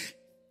court.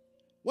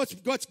 What's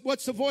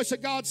the voice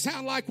of God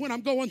sound like when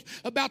I'm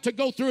about to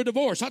go through a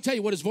divorce? I'll tell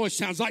you what his voice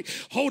sounds like.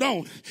 Hold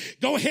on.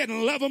 Go ahead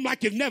and love them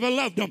like you've never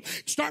loved them.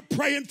 Start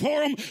praying for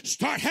them.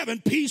 Start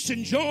having peace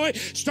and joy.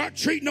 Start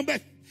treating them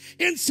better.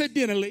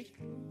 Incidentally,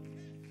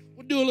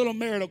 we'll do a little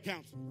marital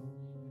counseling.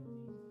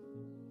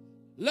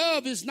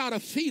 Love is not a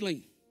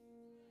feeling.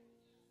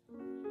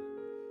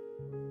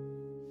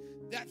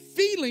 That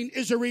feeling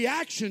is a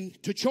reaction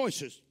to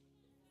choices.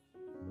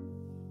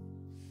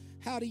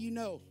 How do you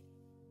know?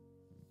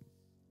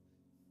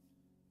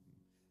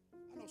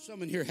 I know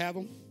some in here have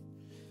them.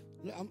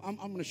 I'm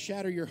going to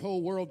shatter your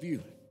whole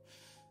worldview.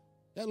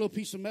 That little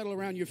piece of metal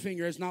around your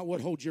finger is not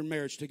what holds your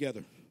marriage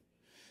together.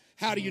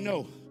 How do you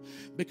know?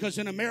 Because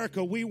in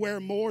America, we wear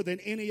more than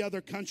any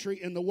other country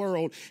in the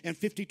world, and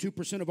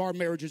 52% of our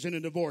marriages end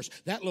in divorce.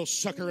 That little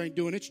sucker ain't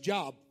doing its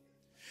job.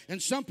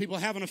 And some people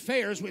having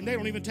affairs when they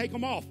don't even take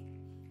them off.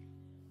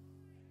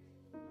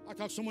 I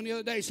talked to someone the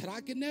other day, said,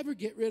 I could never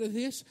get rid of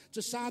this. It's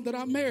a sign that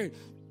I'm married.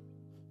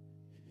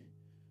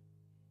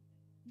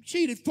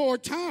 Cheated 4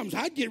 times.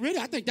 I'd get rid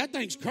of it. I think that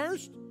thing's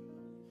cursed.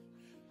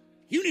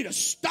 You need a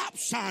stop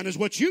sign is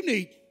what you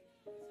need.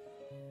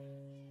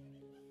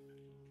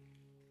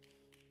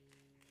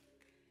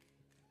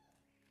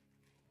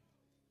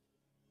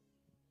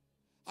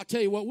 I'll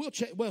tell you what, we'll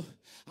check. Well,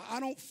 I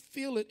don't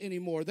feel it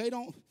anymore. They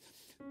don't.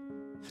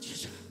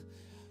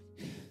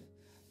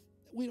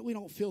 We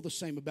don't feel the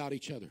same about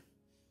each other.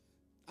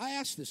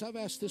 I've asked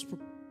this for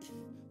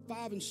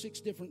 5 and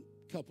 6 different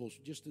couples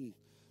just in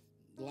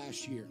the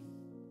last year.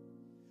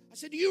 I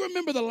said, do you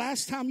remember the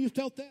last time you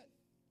felt that?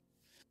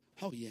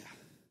 Oh, yeah,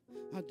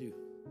 I do.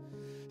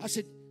 I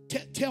said,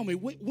 tell me,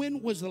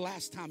 when was the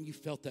last time you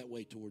felt that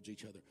way towards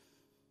each other?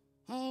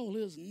 Oh,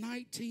 it was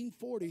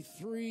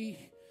 1943.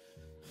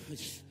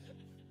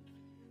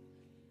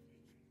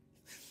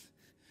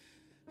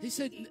 He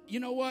said, you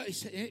know what? He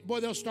said, boy,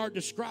 they'll start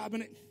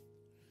describing it.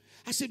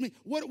 I said,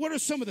 what are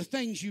some of the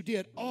things you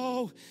did?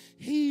 Oh,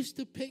 he used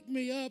to pick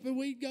me up and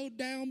we'd go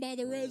down by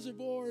the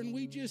reservoir and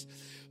we'd just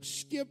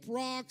skip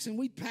rocks and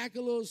we'd pack a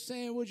little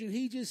sandwich and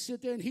he'd just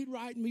sit there and he'd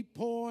write me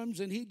poems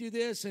and he'd do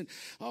this and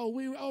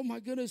oh my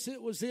goodness,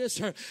 it was this.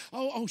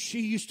 Or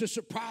she used to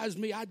surprise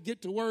me. I'd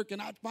get to work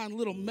and I'd find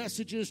little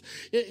messages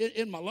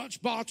in my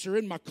lunchbox or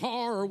in my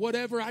car or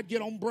whatever. I'd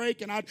get on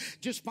break and I'd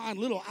just find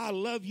little I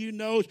love you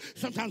notes.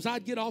 Sometimes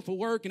I'd get off of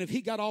work and if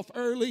he got off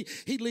early,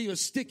 he'd leave a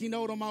sticky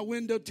note on my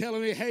window telling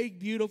me, hey,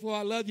 beautiful,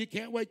 I love you,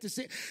 can't wait to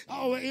see it.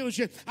 Oh, it was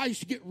just, I used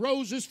to get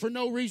roses for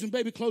no reason.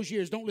 Baby, close your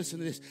ears. Don't listen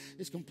to this.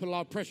 It's going to put a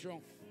lot of pressure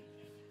on.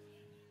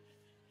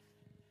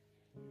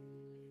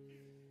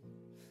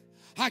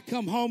 I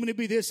come home and it'd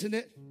be this and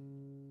that.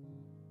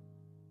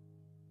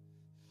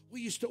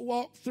 We used to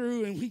walk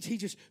through and he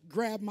just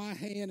grabbed my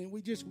hand and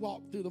we just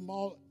walked through the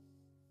mall.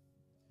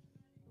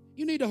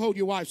 You need to hold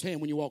your wife's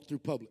hand when you walk through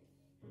public.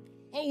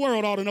 The whole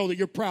world ought to know that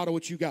you're proud of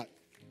what you got.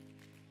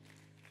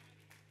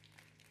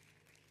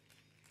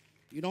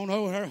 You don't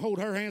hold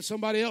her hand,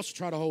 somebody else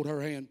try to hold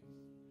her hand.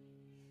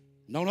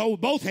 Don't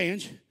hold both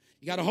hands.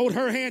 You got to hold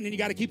her hand and you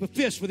got to keep a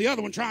fist for the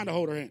other one trying to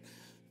hold her hand.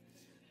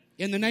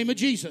 In the name of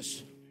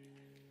Jesus.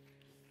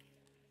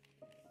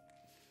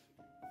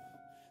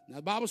 Now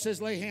the Bible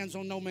says lay hands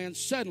on no man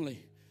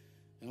suddenly.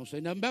 They don't say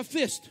nothing about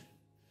fist.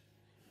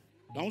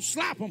 Don't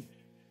slap them.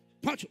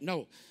 Punch them.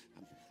 No.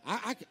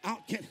 I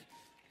can't.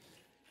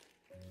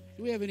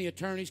 Do we have any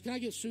attorneys? Can I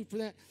get sued for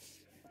that?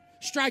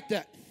 Strike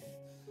that.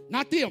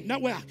 Not them. No,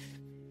 well,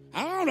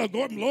 I don't know.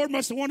 Gordon, Lord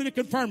must have wanted to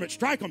confirm it.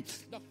 Strike them.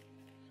 No.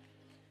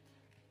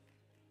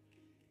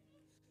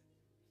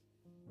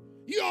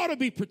 You ought to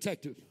be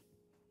protective.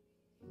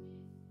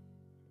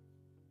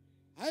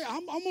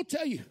 I'm going to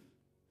tell you.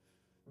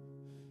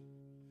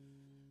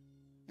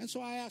 And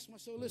so I asked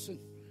myself, listen,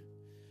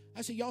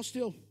 I said, y'all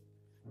still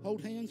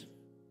hold hands?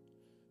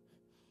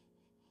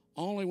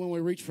 Only when we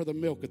reach for the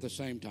milk at the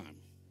same time.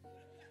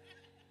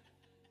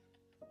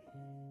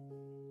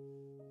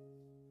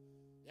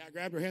 I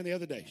grabbed her hand the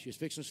other day. She was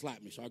fixing to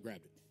slap me, so I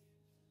grabbed it.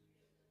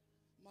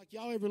 I'm like,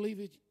 y'all ever leave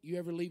it? You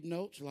ever leave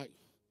notes? Like,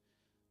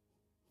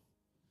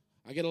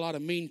 I get a lot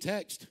of mean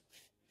text.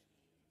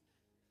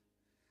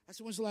 I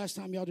said, when's the last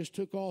time y'all just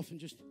took off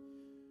and just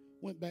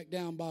went back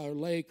down by a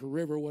lake or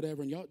river or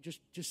whatever, and y'all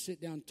just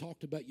sit down and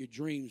talked about your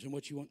dreams and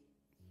what you want?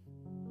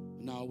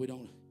 No, we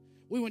don't.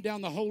 We went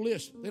down the whole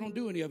list. They don't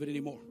do any of it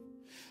anymore.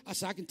 I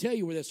said, I can tell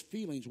you where those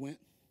feelings went.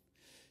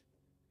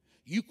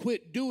 You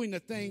quit doing the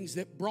things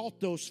that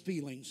brought those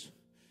feelings.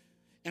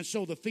 And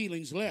so the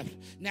feelings left.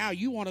 Now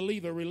you want to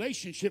leave a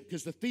relationship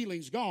because the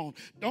feeling's gone.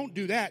 Don't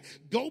do that.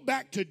 Go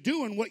back to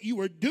doing what you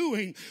were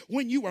doing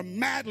when you were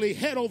madly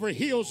head over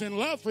heels in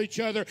love for each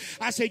other.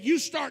 I said, you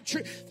start,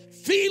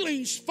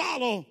 feelings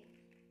follow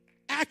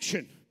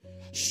action.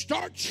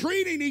 Start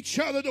treating each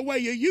other the way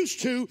you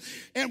used to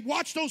and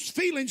watch those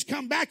feelings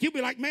come back. You'll be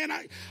like, man,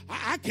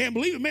 I can't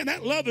believe it. Man,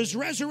 that love is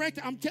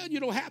resurrected. I'm telling you,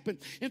 it'll happen.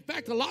 In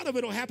fact, a lot of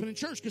it will happen in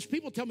church because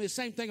people tell me the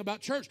same thing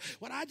about church.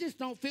 Well, I just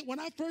don't fit. When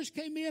I first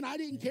came in, I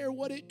didn't care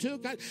what it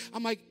took.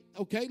 I'm like,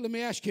 okay, let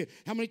me ask you,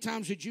 how many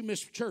times did you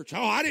miss church?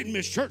 Oh, I didn't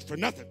miss church for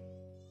nothing.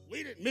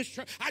 We didn't miss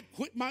church. I'd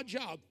quit my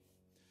job.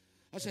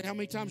 I said, how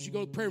many times did you go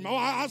to the prayer room? Oh,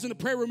 I was in the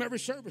prayer room every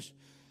service.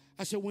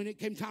 I said, when it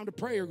came time to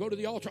pray or go to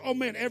the altar, oh,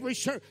 man, every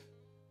service.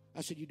 I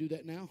said, you do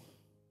that now?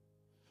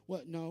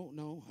 What?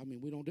 No. I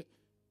mean, we don't do.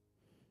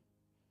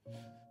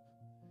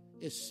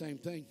 It's the same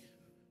thing.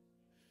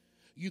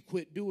 You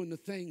quit doing the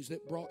things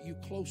that brought you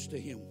close to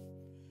him.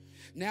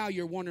 Now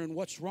you're wondering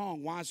what's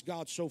wrong. Why is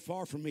God so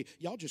far from me?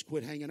 Y'all just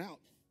quit hanging out.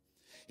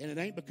 And it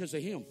ain't because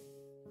of him.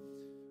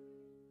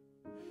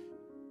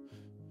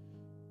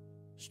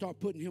 Start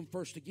putting him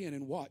first again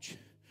and watch.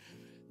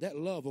 That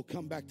love will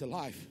come back to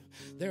life.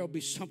 There will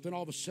be something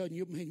all of a sudden.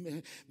 You,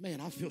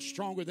 man, I feel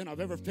stronger than I've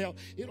ever felt.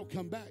 It'll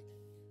come back.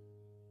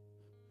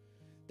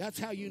 That's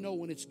how you know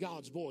when it's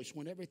God's voice.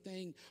 When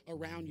everything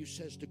around you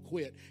says to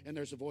quit, and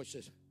there's a voice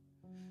that says,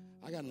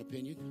 I got an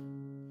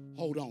opinion.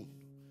 Hold on.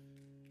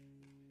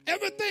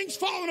 Everything's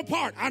falling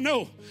apart. I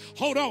know.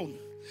 Hold on.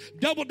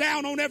 Double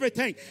down on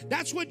everything.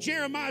 That's what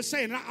Jeremiah is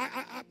saying.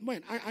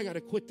 I got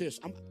to quit this.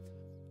 I'm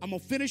going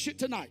to finish it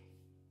tonight.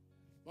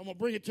 I'm going to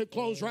bring it to a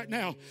close right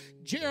now.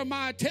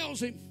 Jeremiah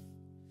tells him,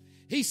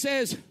 he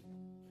says,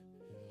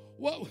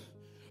 what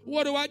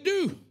do I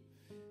do?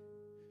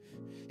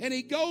 And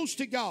he goes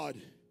to God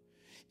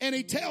and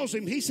he tells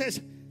him, he says,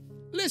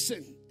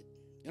 listen,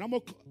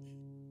 and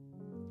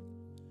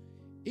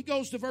he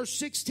goes to verse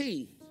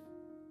 16.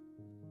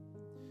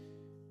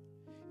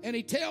 And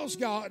he tells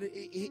God,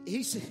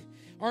 he said,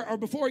 or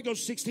before he goes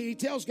to 16, he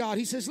tells God,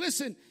 he says,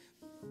 listen,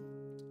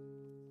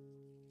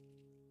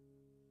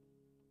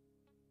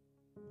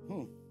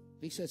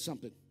 he said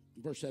something,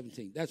 verse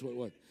 17, that's what it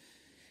was.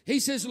 He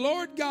says,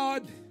 Lord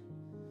God,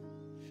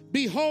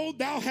 behold,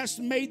 thou hast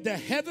made the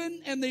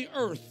heaven and the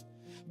earth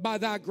by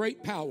thy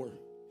great power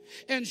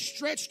and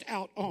stretched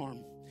out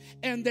arm,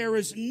 and there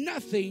is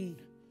nothing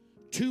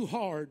too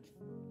hard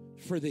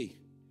for thee.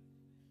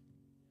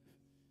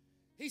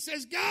 He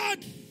says, God,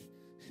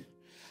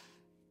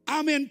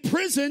 I'm in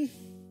prison,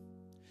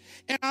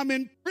 and I'm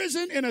in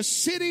prison in a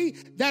city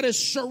that is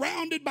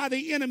surrounded by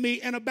the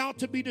enemy and about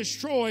to be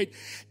destroyed.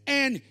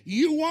 And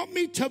you want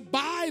me to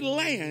buy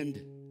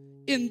land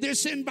in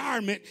this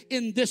environment,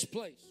 in this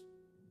place,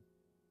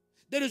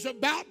 that is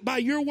about, by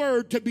your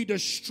word, to be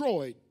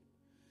destroyed.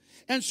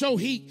 And so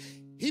he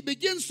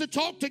begins to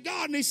talk to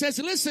God, and he says,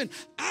 listen,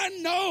 I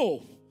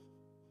know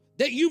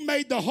that you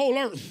made the whole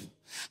earth.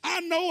 I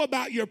know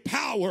about your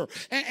power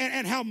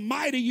and how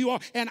mighty you are.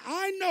 And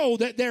I know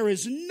that there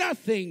is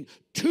nothing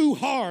too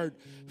hard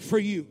for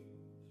you.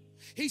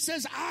 He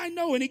says, I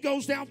know, and he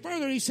goes down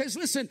further. He says,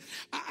 listen,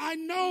 I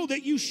know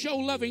that you show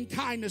loving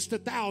kindness to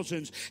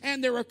thousands,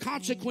 and there are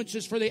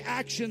consequences for the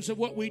actions of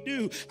what we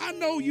do. I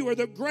know you are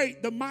the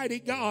great, the mighty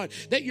God,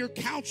 that your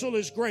counsel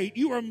is great.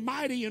 You are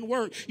mighty in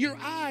work. Your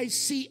eyes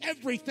see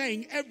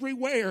everything,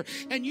 everywhere,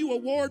 and you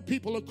award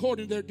people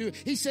according to their due.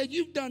 He said,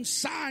 you've done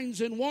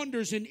signs and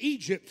wonders in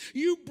Egypt.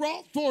 You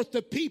brought forth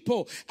the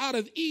people out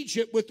of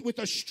Egypt with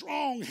a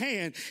strong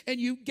hand, and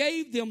you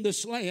gave them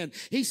this land.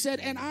 He said,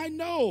 and I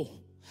know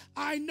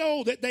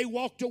that they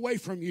walked away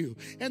from you,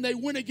 and they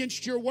went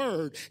against your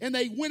word, and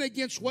they went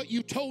against what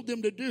you told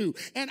them to do.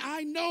 And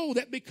I know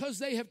that because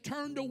they have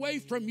turned away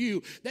from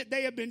you, that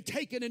they have been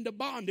taken into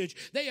bondage.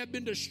 They have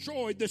been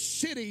destroyed. The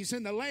cities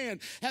and the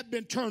land have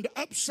been turned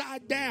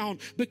upside down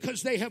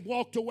because they have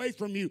walked away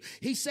from you.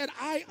 He said,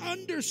 I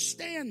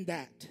understand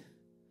that.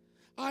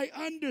 I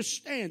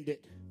understand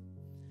it.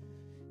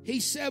 He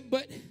said,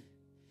 but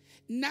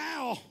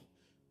now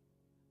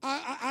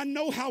I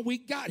know how we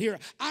got here.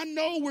 I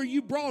know where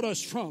you brought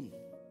us from.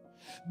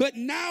 But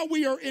now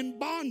we are in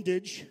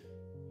bondage.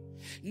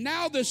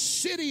 Now the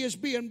city is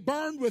being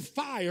burned with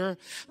fire.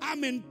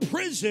 I'm in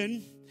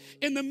prison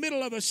in the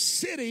middle of a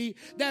city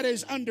that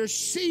is under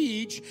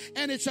siege,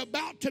 and it's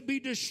about to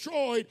be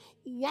destroyed.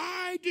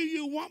 Why do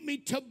you want me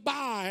to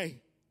buy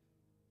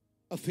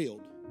a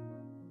field?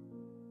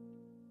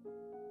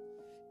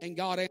 And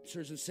God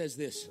answers and says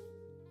this,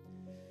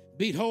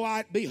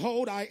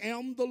 Behold, I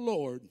am the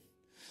Lord,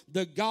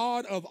 the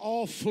God of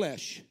all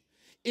flesh.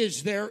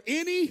 Is there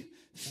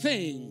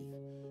anything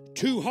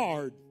too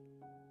hard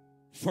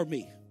for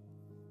me?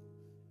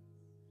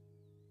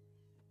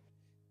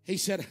 He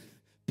said,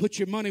 put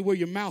your money where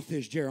your mouth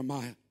is,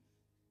 Jeremiah.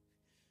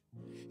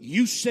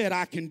 You said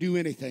I can do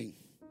anything.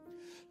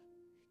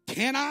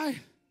 Can I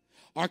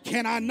or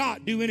can I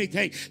not do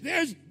anything?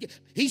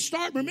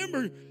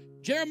 Remember,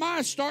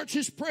 Jeremiah starts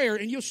his prayer,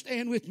 and you'll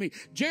stand with me.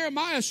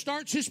 Jeremiah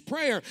starts his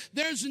prayer.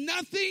 There's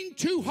nothing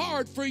too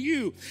hard for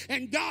you.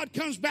 And God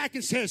comes back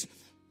and says,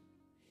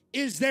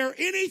 is there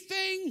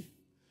anything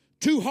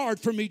too hard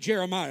for me,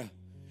 Jeremiah?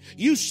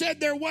 You said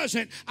there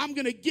wasn't. I'm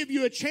going to give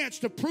you a chance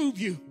to prove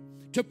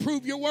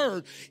your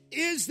word.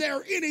 Is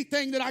there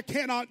anything that I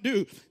cannot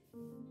do?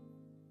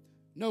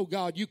 No,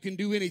 God, you can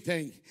do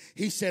anything.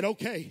 He said,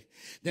 okay,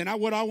 then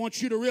what I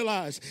want you to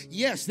realize,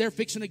 yes, they're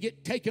fixing to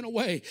get taken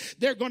away.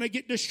 They're going to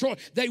get destroyed.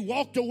 They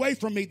walked away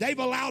from me. They've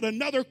allowed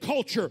another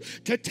culture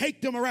to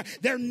take them around.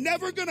 They're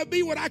never going to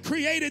be what I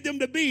created them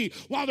to be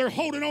while they're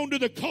holding on to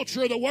the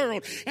culture of the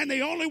world. And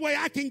the only way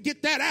I can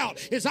get that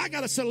out is I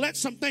got to let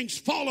some things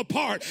fall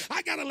apart.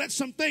 I got to let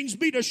some things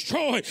be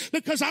destroyed,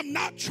 because I'm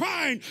not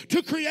trying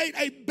to create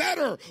a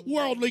better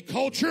worldly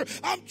culture.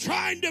 I'm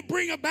trying to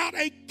bring about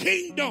a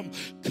kingdom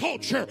culture.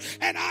 culture,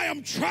 and I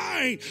am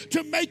trying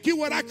to make you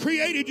what I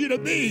created you to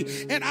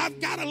be, and I've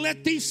got to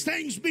let these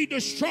things be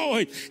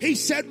destroyed. He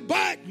said,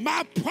 but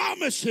my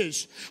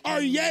promises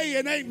are yea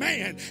and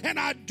amen, and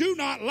I do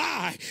not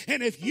lie.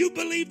 And if you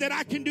believe that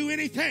I can do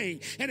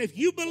anything, and if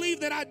you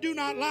believe that I do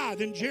not lie,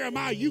 then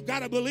Jeremiah, you got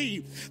to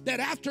believe that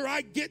after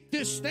I get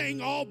this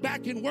thing all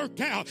back and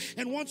worked out,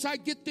 and once I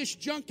get this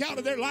junk out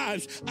of their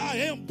lives, I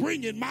am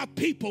bringing my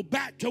people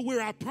back to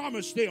where I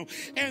promised them,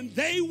 and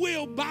they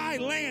will buy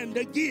land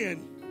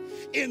again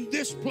in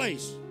this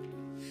place.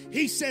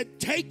 He said,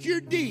 take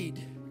your deed.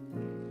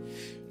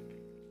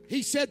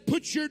 He said,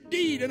 put your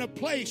deed in a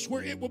place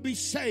where it will be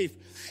safe,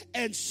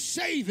 and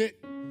save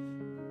it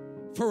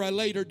for a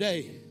later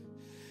day.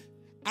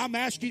 I'm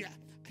asking,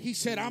 he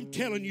said, I'm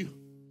telling you,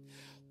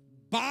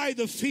 buy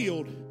the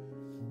field.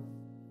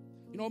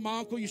 You know, my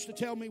uncle used to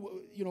tell me,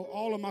 you know,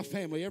 all of my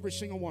family, every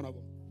single one of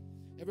them,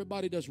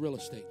 everybody does real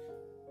estate.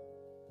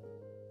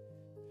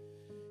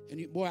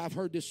 And boy, I've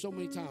heard this so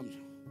many times.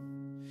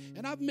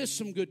 And I've missed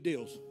some good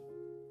deals.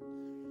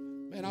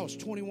 Man, I was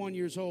 21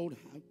 years old.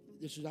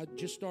 I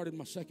just started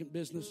my second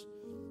business.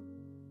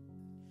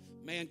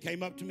 Man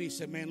came up to me,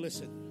 said, man,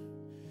 listen.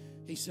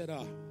 He said,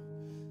 I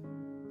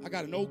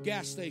got an old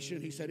gas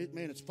station. He said,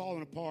 man, it's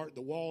falling apart.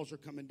 The walls are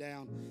coming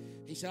down.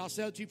 He said, I'll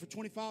sell it to you for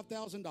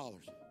 $25,000. I'm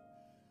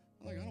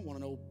like, I don't want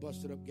an old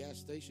busted up gas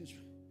station.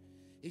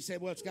 He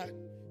said, well, it's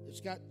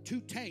got 2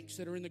 tanks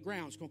that are in the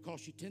ground. It's going to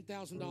cost you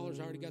 $10,000.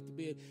 I already got the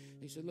bid.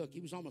 He said, look, he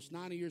was almost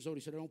 90 years old.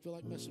 He said, I don't feel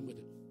like messing with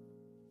it.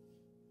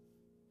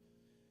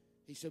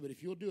 He said, but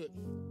if you'll do it,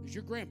 it's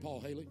your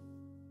grandpa, Haley.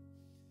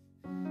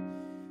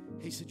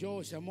 He said, Joe,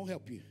 he said, I'm going to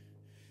help you.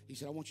 He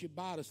said, I want you to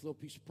buy this little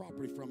piece of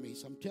property from me. He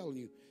said, I'm telling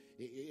you,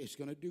 it's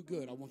going to do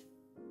good.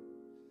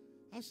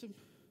 I said,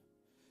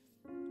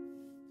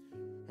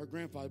 her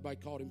grandfather, everybody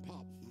called him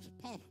Pop. I said,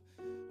 Pop,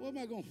 what am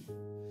I going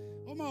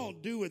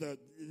to do with the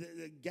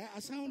gas? I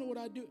said, I don't know what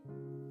I do.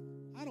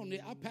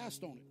 I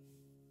passed on it.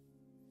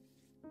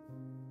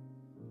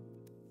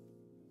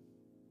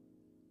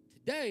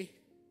 Today,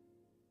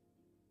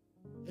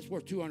 it's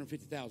worth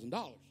 $250,000.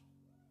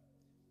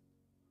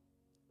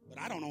 But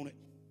I don't own it.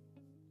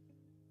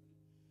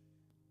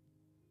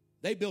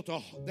 They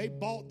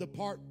bought the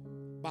part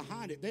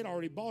behind it. They'd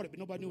already bought it, but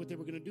nobody knew what they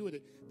were going to do with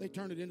it. They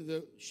turned it into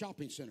the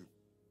shopping center.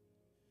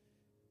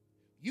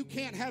 You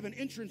can't have an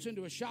entrance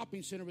into a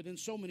shopping center within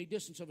so many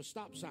distance of a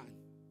stop sign.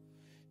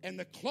 And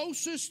the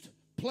closest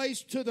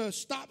place to the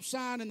stop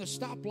sign and the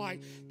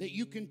stoplight that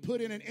you can put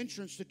in an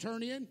entrance to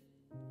turn in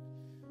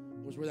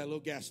was where that little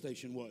gas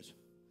station was.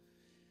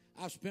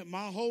 I've spent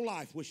my whole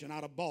life wishing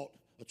I'd have bought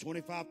a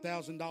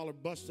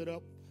 $25,000 busted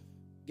up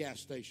gas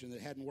station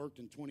that hadn't worked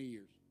in 20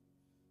 years.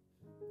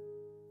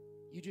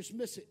 You just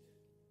miss it.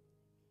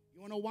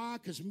 You want to know why?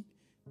 Because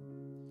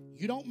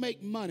you don't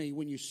make money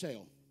when you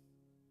sell.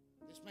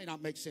 This may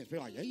not make sense.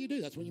 People are like, yeah, you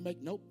do. That's when you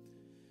make. Nope.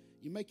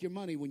 You make your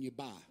money when you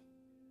buy.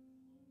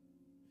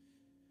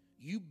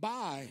 You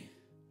buy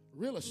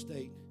real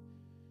estate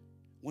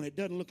when it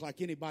doesn't look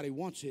like anybody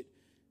wants it,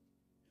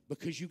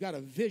 because you got a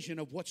vision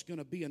of what's going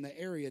to be in the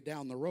area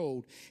down the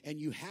road,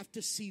 and you have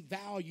to see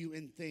value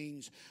in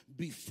things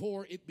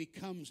before it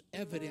becomes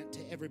evident to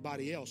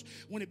everybody else.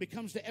 When it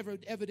becomes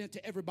evident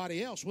to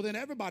everybody else, well, then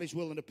everybody's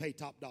willing to pay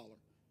top dollar.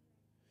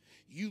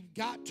 You've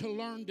got to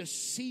learn to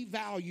see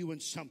value in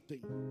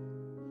something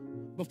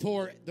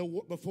before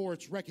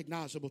it's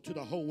recognizable to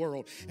the whole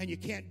world. And you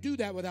can't do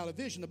that without a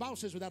vision. The Bible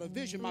says, without a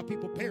vision, my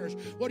people perish.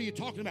 What are you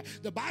talking about?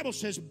 The Bible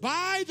says,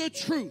 buy the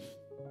truth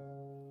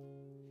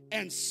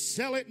and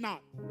sell it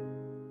not.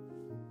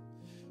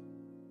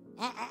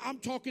 I'm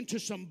talking to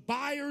some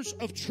buyers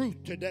of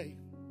truth today.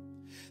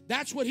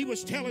 That's what he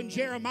was telling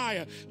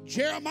Jeremiah.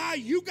 Jeremiah,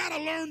 you got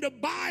to learn to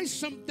buy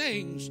some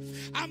things.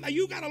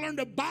 You got to learn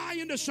to buy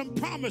into some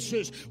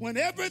promises. When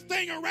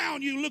everything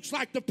around you looks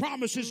like the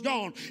promise is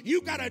gone,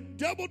 you got to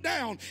double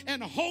down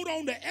and hold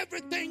on to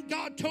everything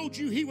God told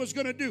you he was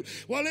going to do.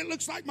 Well, it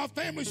looks like my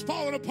family's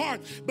falling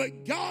apart,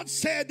 but God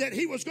said that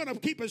he was going to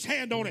keep his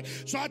hand on it.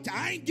 So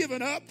I ain't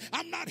giving up.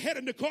 I'm not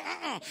heading to court.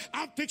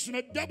 I'm fixing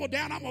to double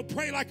down. I'm going to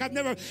pray like I've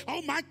never.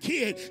 Oh, my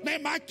kid.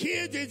 Man, my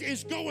kid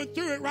is going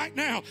through it right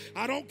now.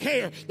 I don't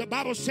care. The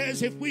Bible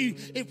says if we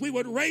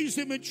would raise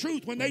them in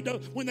truth, when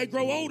they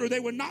grow older, they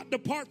would not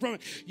depart from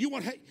it. You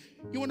want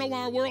to know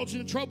why our world's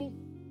in trouble?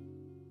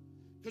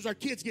 Because our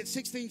kids get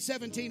 16,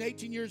 17,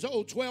 18 years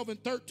old, 12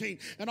 and 13,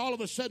 and all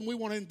of a sudden we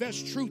want to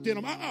invest truth in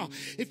them.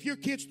 If your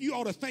kids, you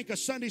ought to thank a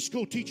Sunday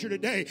school teacher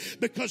today,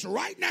 because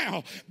right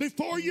now,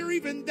 before you're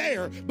even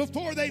there,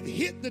 before they've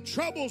hit the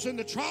troubles and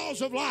the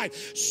trials of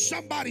life,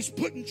 somebody's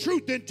putting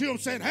truth into them,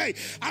 saying, hey,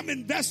 I'm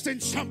investing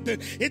something.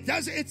 It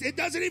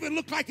doesn't even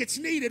look like it's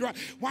needed. Right?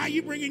 Why are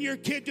you bringing your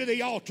kid to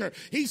the altar?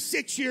 He's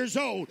 6 years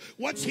old.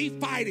 What's he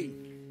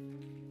fighting?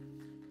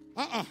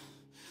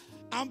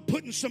 I'm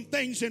putting some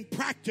things in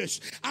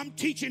practice. I'm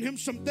teaching him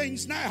some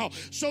things now.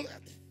 So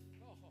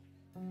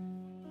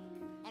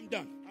I'm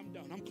done.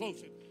 I'm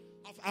closing.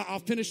 I'll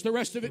finish the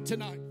rest of it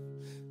tonight.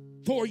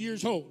 4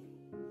 years old.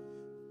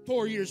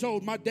 4 years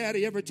old, my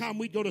daddy, every time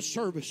we'd go to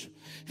service,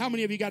 how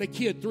many of you got a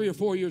kid 3 or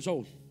 4 years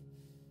old?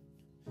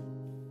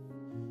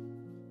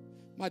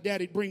 My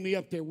daddy'd bring me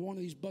up there. One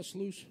of these bust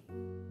loose.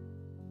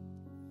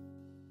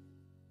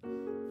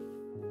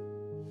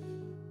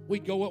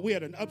 We'd go up. We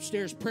had an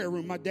upstairs prayer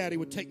room. My daddy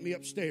would take me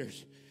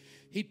upstairs.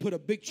 He'd put a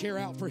big chair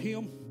out for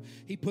him.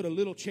 He'd put a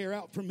little chair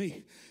out for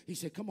me. He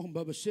said, come on,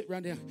 Bubba, sit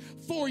right down.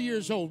 4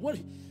 years old. What?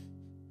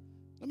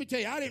 Let me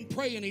tell you, I didn't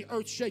pray any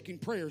earth-shaking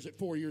prayers at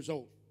 4 years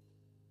old.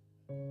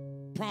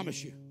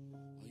 Promise you. Oh,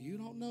 you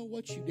don't know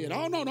what you did.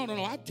 Oh, no.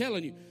 I'm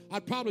telling you.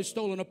 I'd probably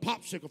stolen a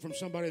popsicle from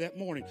somebody that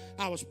morning.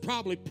 I was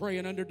probably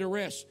praying under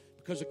duress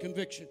because of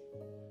conviction.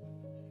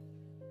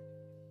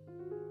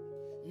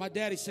 My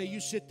daddy say, you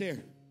sit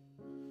there.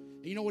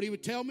 And you know what he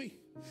would tell me?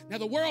 Now,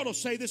 the world will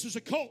say this is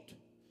a cult.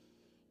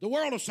 The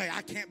world will say,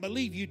 I can't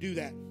believe you do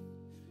that.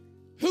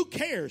 Who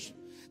cares?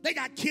 They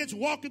got kids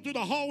walking through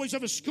the hallways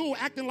of a school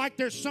acting like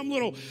there's some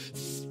little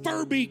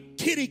Furby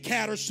kitty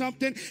cat or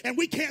something, and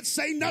we can't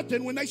say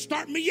nothing when they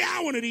start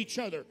meowing at each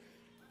other.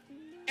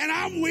 And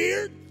I'm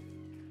weird.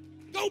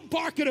 Go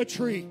bark at a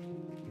tree.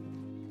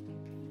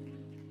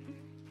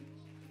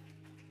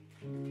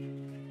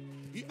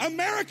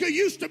 America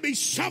used to be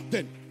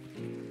something.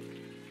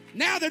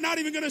 Now they're not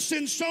even going to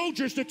send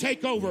soldiers to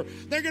take over.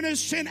 They're going to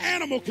send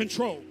animal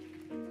control.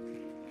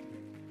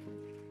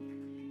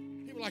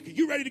 Like, are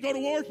you ready to go to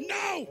war?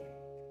 No.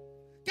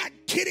 Got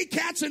kitty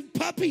cats and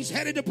puppies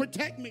headed to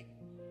protect me.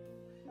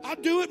 I'll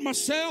do it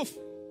myself.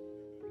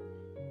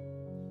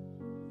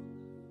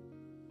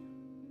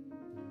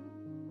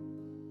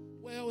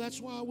 Well, that's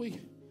why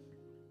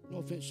no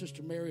offense,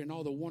 Sister Mary and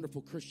all the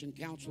wonderful Christian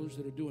counselors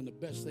that are doing the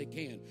best they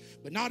can.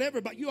 But not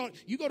everybody.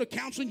 You go to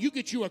counseling, you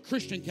get you a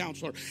Christian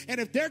counselor.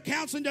 And if their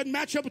counseling doesn't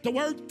match up with the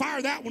word,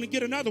 fire that one and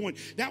get another one.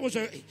 That was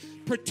a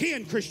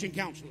pretend Christian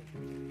counselor.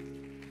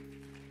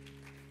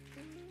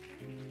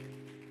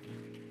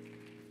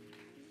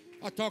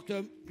 I talked to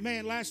a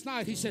man last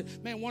night. He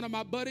said, man, one of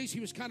my buddies, he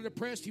was kind of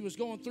depressed. He was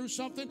going through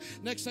something.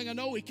 Next thing I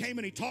know, he came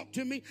and he talked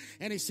to me.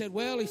 And he said,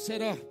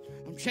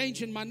 I'm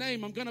changing my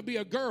name. I'm going to be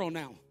a girl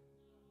now.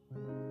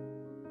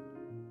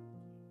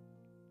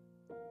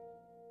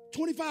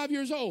 25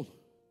 years old.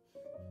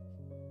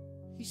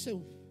 He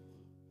said,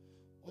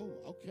 oh,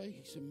 okay.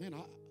 He said,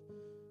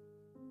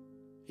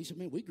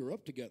 man, we grew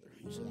up together.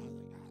 He said,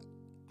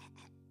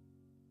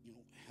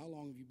 how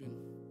long have you been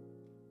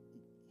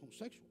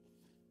homosexual?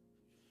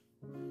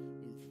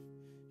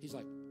 He's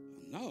like,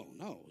 no.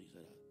 He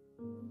said,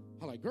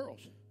 I like girls.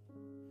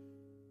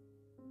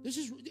 This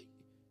is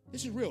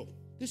real.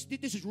 This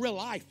is real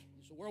life.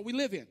 It's the world we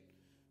live in.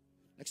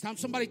 Next time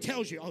somebody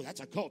tells you, oh, that's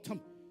a cult, tell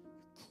them,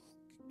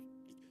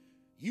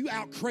 you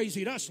out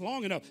crazied us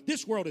long enough.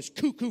 This world is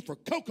cuckoo for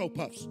Cocoa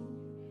Puffs.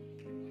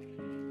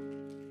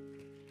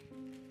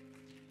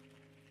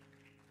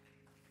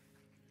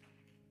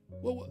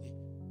 Well,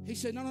 he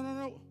said,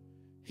 no.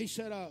 He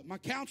said, my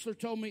counselor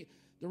told me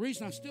the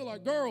reason I still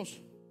like girls,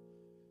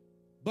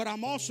 but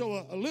I'm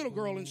also a little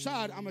girl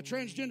inside, I'm a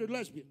transgendered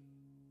lesbian.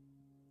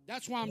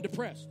 That's why I'm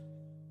depressed.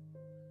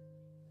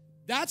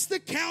 That's the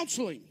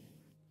counseling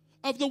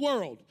of the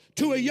world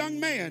to a young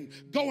man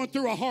going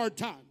through a hard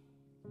time.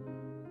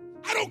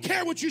 I don't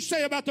care what you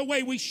say about the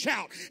way we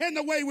shout and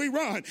the way we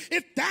run.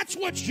 If that's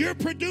what you're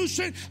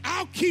producing,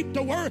 I'll keep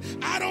the word.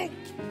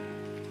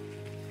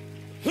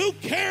 Who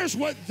cares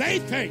what they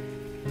think?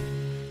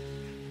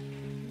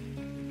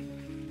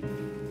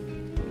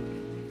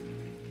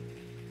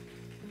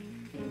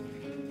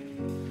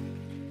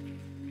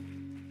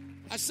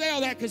 I say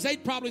all that because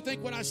they'd probably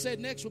think what I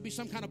said next would be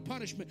some kind of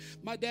punishment.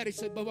 My daddy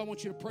said, Bubba, I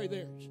want you to pray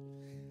theirs.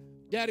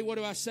 Daddy, what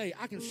do I say?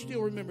 I can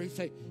still remember he'd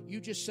say, you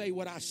just say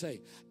what I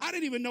say. I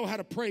didn't even know how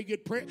to pray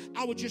good prayer.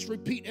 I would just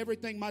repeat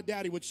everything my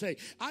daddy would say.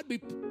 I'd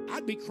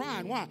be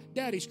crying. Why?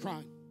 Daddy's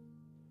crying.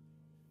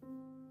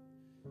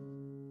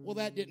 Well,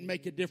 that didn't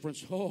make a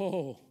difference.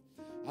 Oh,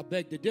 I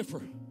beg to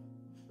differ.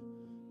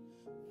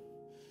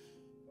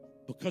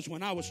 Because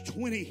when I was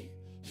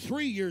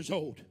 23 years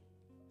old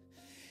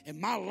and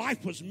my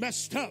life was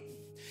messed up,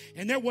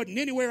 and there wasn't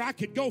anywhere I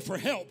could go for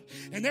help,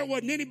 and there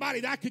wasn't anybody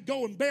that I could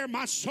go and bare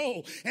my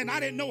soul, and I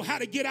didn't know how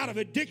to get out of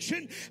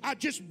addiction. I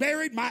just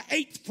buried my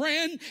 8th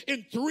friend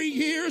in 3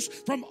 years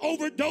from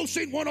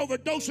overdosing, one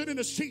overdosing in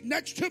the seat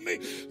next to me,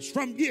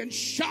 from being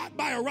shot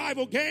by a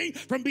rival gang,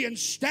 from being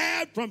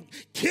stabbed, from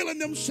killing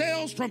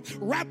themselves, from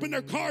wrapping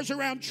their cars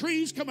around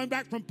trees, coming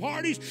back from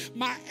parties.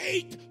 My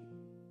 8th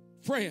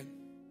friend.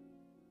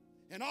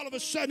 And all of a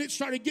sudden, it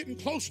started getting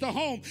close to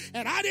home.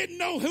 And I didn't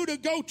know who to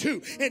go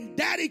to. And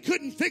Daddy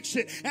couldn't fix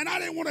it. And I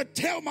didn't want to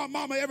tell my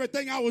mama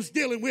everything I was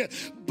dealing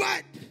with.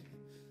 But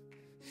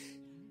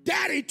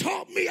Daddy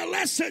taught me a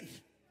lesson.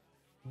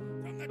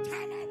 From the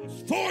time I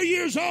was 4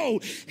 years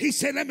old, he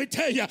said, let me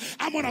tell you,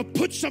 I'm going to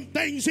put some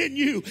things in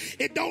you.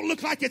 It don't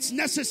look like it's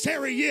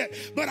necessary yet,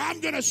 but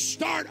I'm going to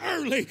start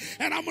early,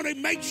 and I'm going to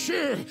make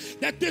sure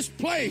that this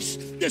place,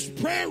 this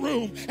prayer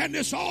room, and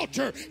this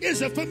altar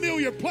is a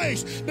familiar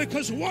place,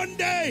 because one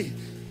day,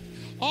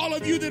 All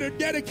of you that are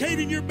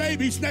dedicating your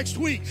babies next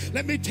week,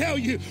 let me tell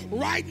you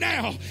right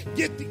now,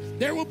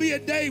 there will be a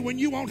day when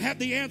you won't have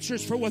the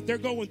answers for what they're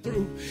going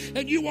through,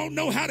 and you won't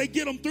know how to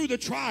get them through the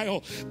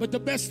trial. But the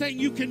best thing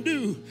you can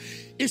do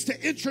is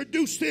to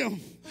introduce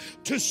them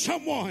to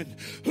someone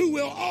who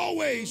will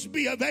always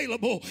be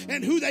available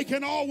and who they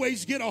can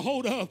always get a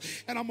hold of.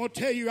 And I'm going to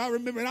tell you, I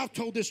remember, and I've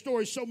told this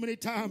story so many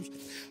times,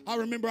 I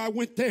remember I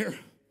went there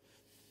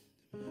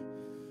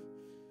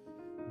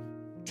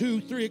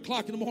 2, 3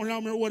 o'clock in the morning. I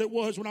don't remember what it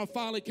was when I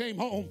finally came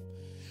home.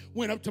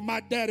 Went up to my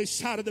daddy's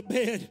side of the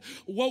bed,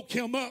 woke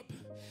him up.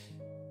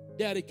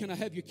 Daddy, can I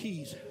have your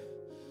keys?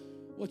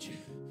 What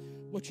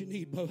you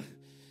need, bub?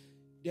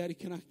 Daddy,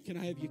 can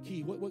I have your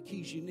key? What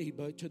keys you need,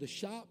 bud? To the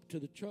shop, to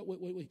the truck?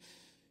 Wait.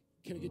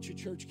 Can I get your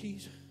church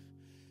keys?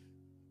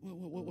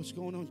 What's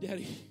going on,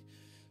 Daddy?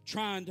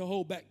 Trying to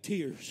hold back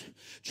tears,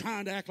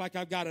 trying to act like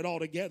I've got it all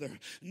together,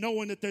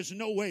 knowing that there's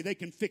no way they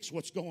can fix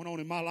what's going on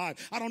in my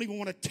life. I don't even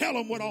want to tell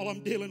them what all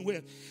I'm dealing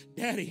with.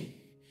 Daddy,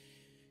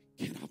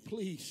 can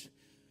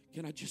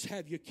I just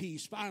have your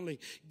keys? Finally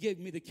gave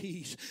me the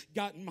keys,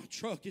 got in my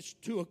truck. It's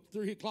 2 or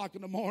 3 o'clock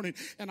in the morning,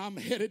 and I'm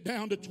headed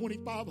down to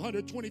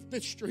 2500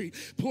 25th Street,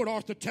 Port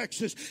Arthur,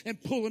 Texas, and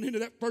pulling into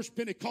that First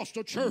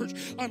Pentecostal church,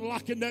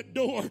 unlocking that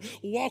door,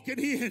 walking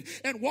in,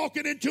 and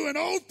walking into an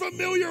old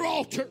familiar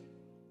altar,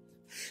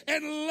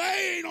 and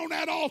laying on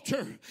that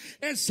altar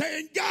and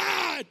saying,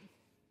 God,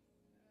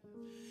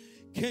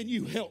 can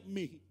you help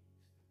me?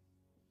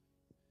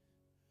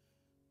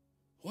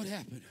 What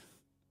happened?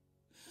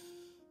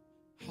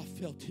 I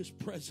felt his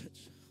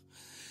presence.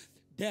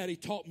 Daddy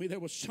taught me there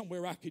was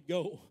somewhere I could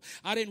go.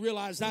 I didn't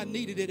realize I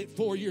needed it at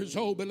 4 years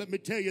old, but let me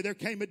tell you, there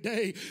came a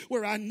day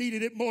where I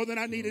needed it more than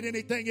I needed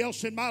anything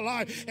else in my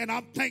life. And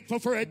I'm thankful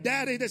for a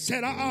daddy that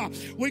said,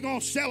 we're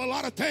going to sell a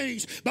lot of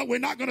things, but we're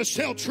not going to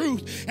sell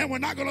truth, and we're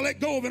not going to let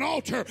go of an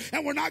altar,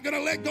 and we're not going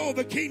to let go of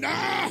a kingdom.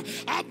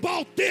 I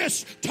bought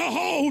this to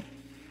hold.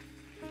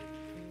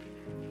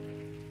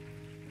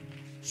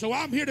 So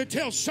I'm here to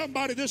tell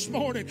somebody this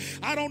morning,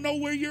 I don't know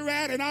where you're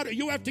at, and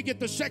you have to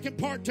get the second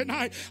part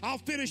tonight. I'll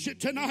finish it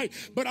tonight.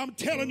 But I'm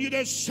telling you,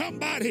 there's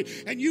somebody,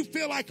 and you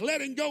feel like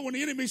letting go when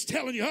the enemy's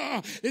telling you,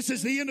 this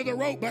is the end of the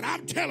road. But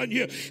I'm telling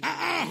you,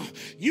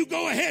 you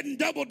go ahead and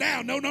double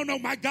down. No,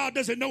 my God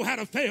doesn't know how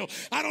to fail.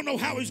 I don't know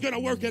how he's going to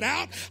work it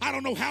out. I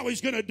don't know how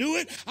he's going to do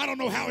it. I don't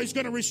know how he's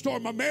going to restore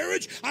my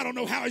marriage. I don't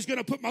know how he's going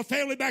to put my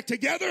family back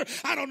together.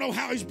 I don't know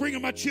how he's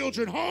bringing my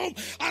children home.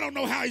 I don't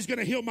know how he's going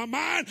to heal my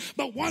mind.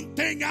 But one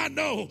thing I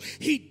know,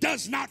 he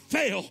does not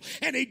fail,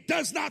 and he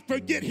does not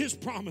forget his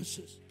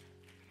promises.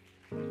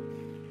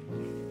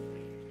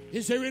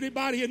 Is there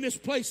anybody in this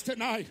place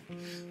tonight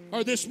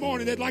or this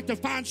morning that'd like to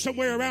find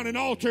somewhere around an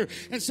altar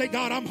and say,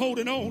 God, I'm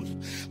holding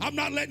on. I'm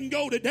not letting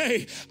go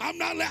today.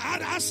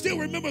 I still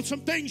remember some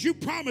things you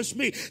promised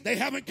me. They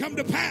haven't come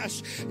to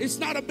pass. It's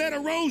not a bed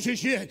of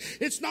roses yet.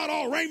 It's not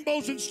all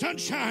rainbows and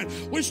sunshine.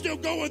 We're still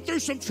going through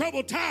some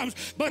troubled times,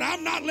 but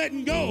I'm not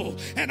letting go,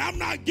 and I'm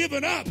not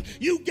giving up.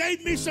 You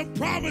gave me some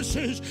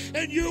promises,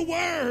 and your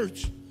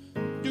words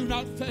do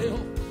not fail.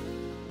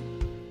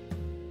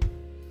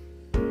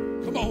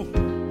 Come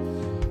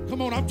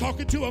on, I'm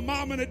talking to a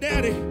mom and a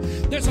daddy.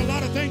 There's a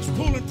lot of things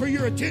pulling for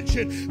your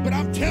attention, but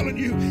I'm telling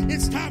you,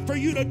 it's time for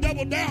you to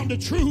double down to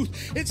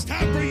truth. It's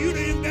time for you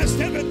to invest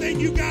everything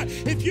you got.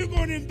 If you're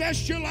going to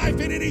invest your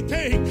life in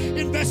anything,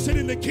 invest it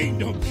in the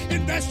kingdom,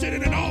 invest it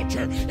in an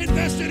altar,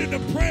 invest it into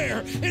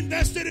prayer,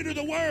 invest it into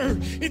the word.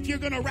 If you're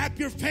going to wrap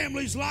your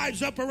family's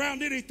lives up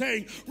around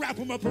anything, wrap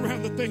them up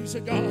around the things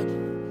of God.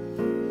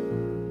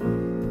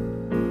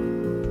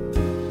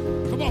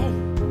 Come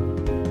on.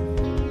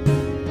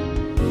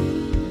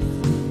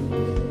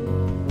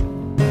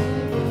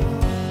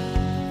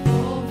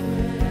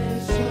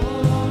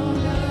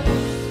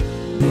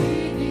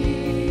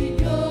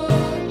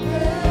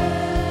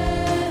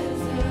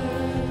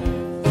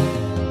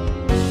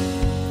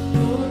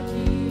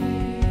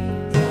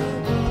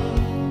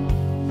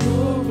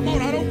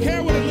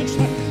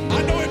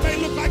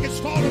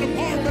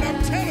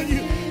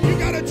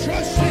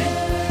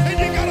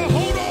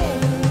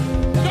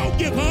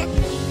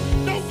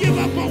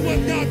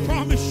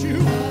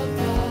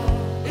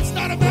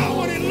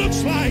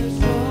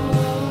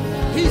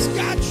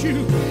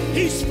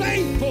 He's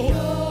faithful. Come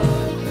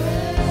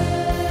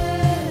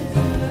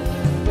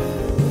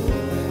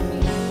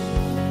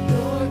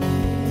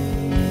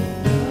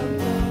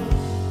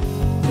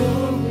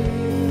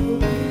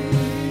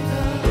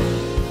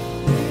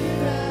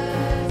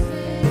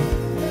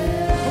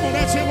on,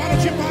 that's it. Why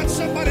don't you find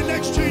somebody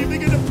next to you and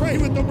begin to pray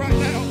with them right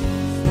now?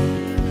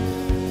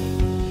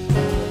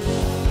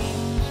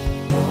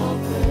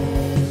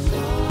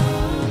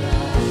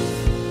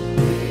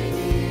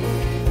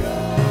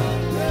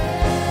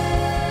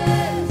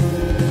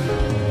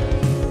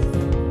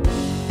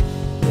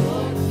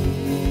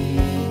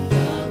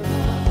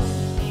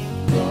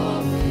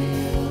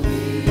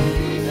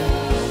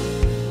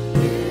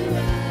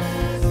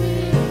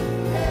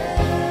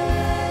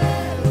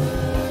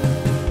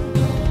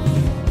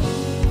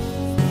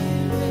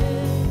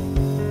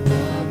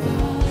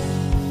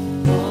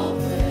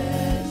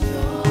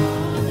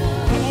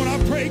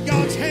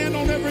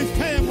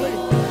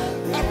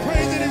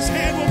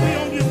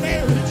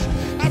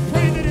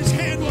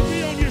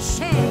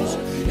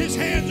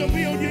 will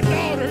be on your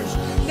daughters,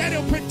 that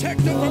He'll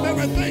protect them from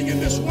everything in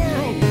this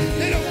world,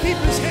 that He'll keep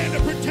His hand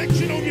of protection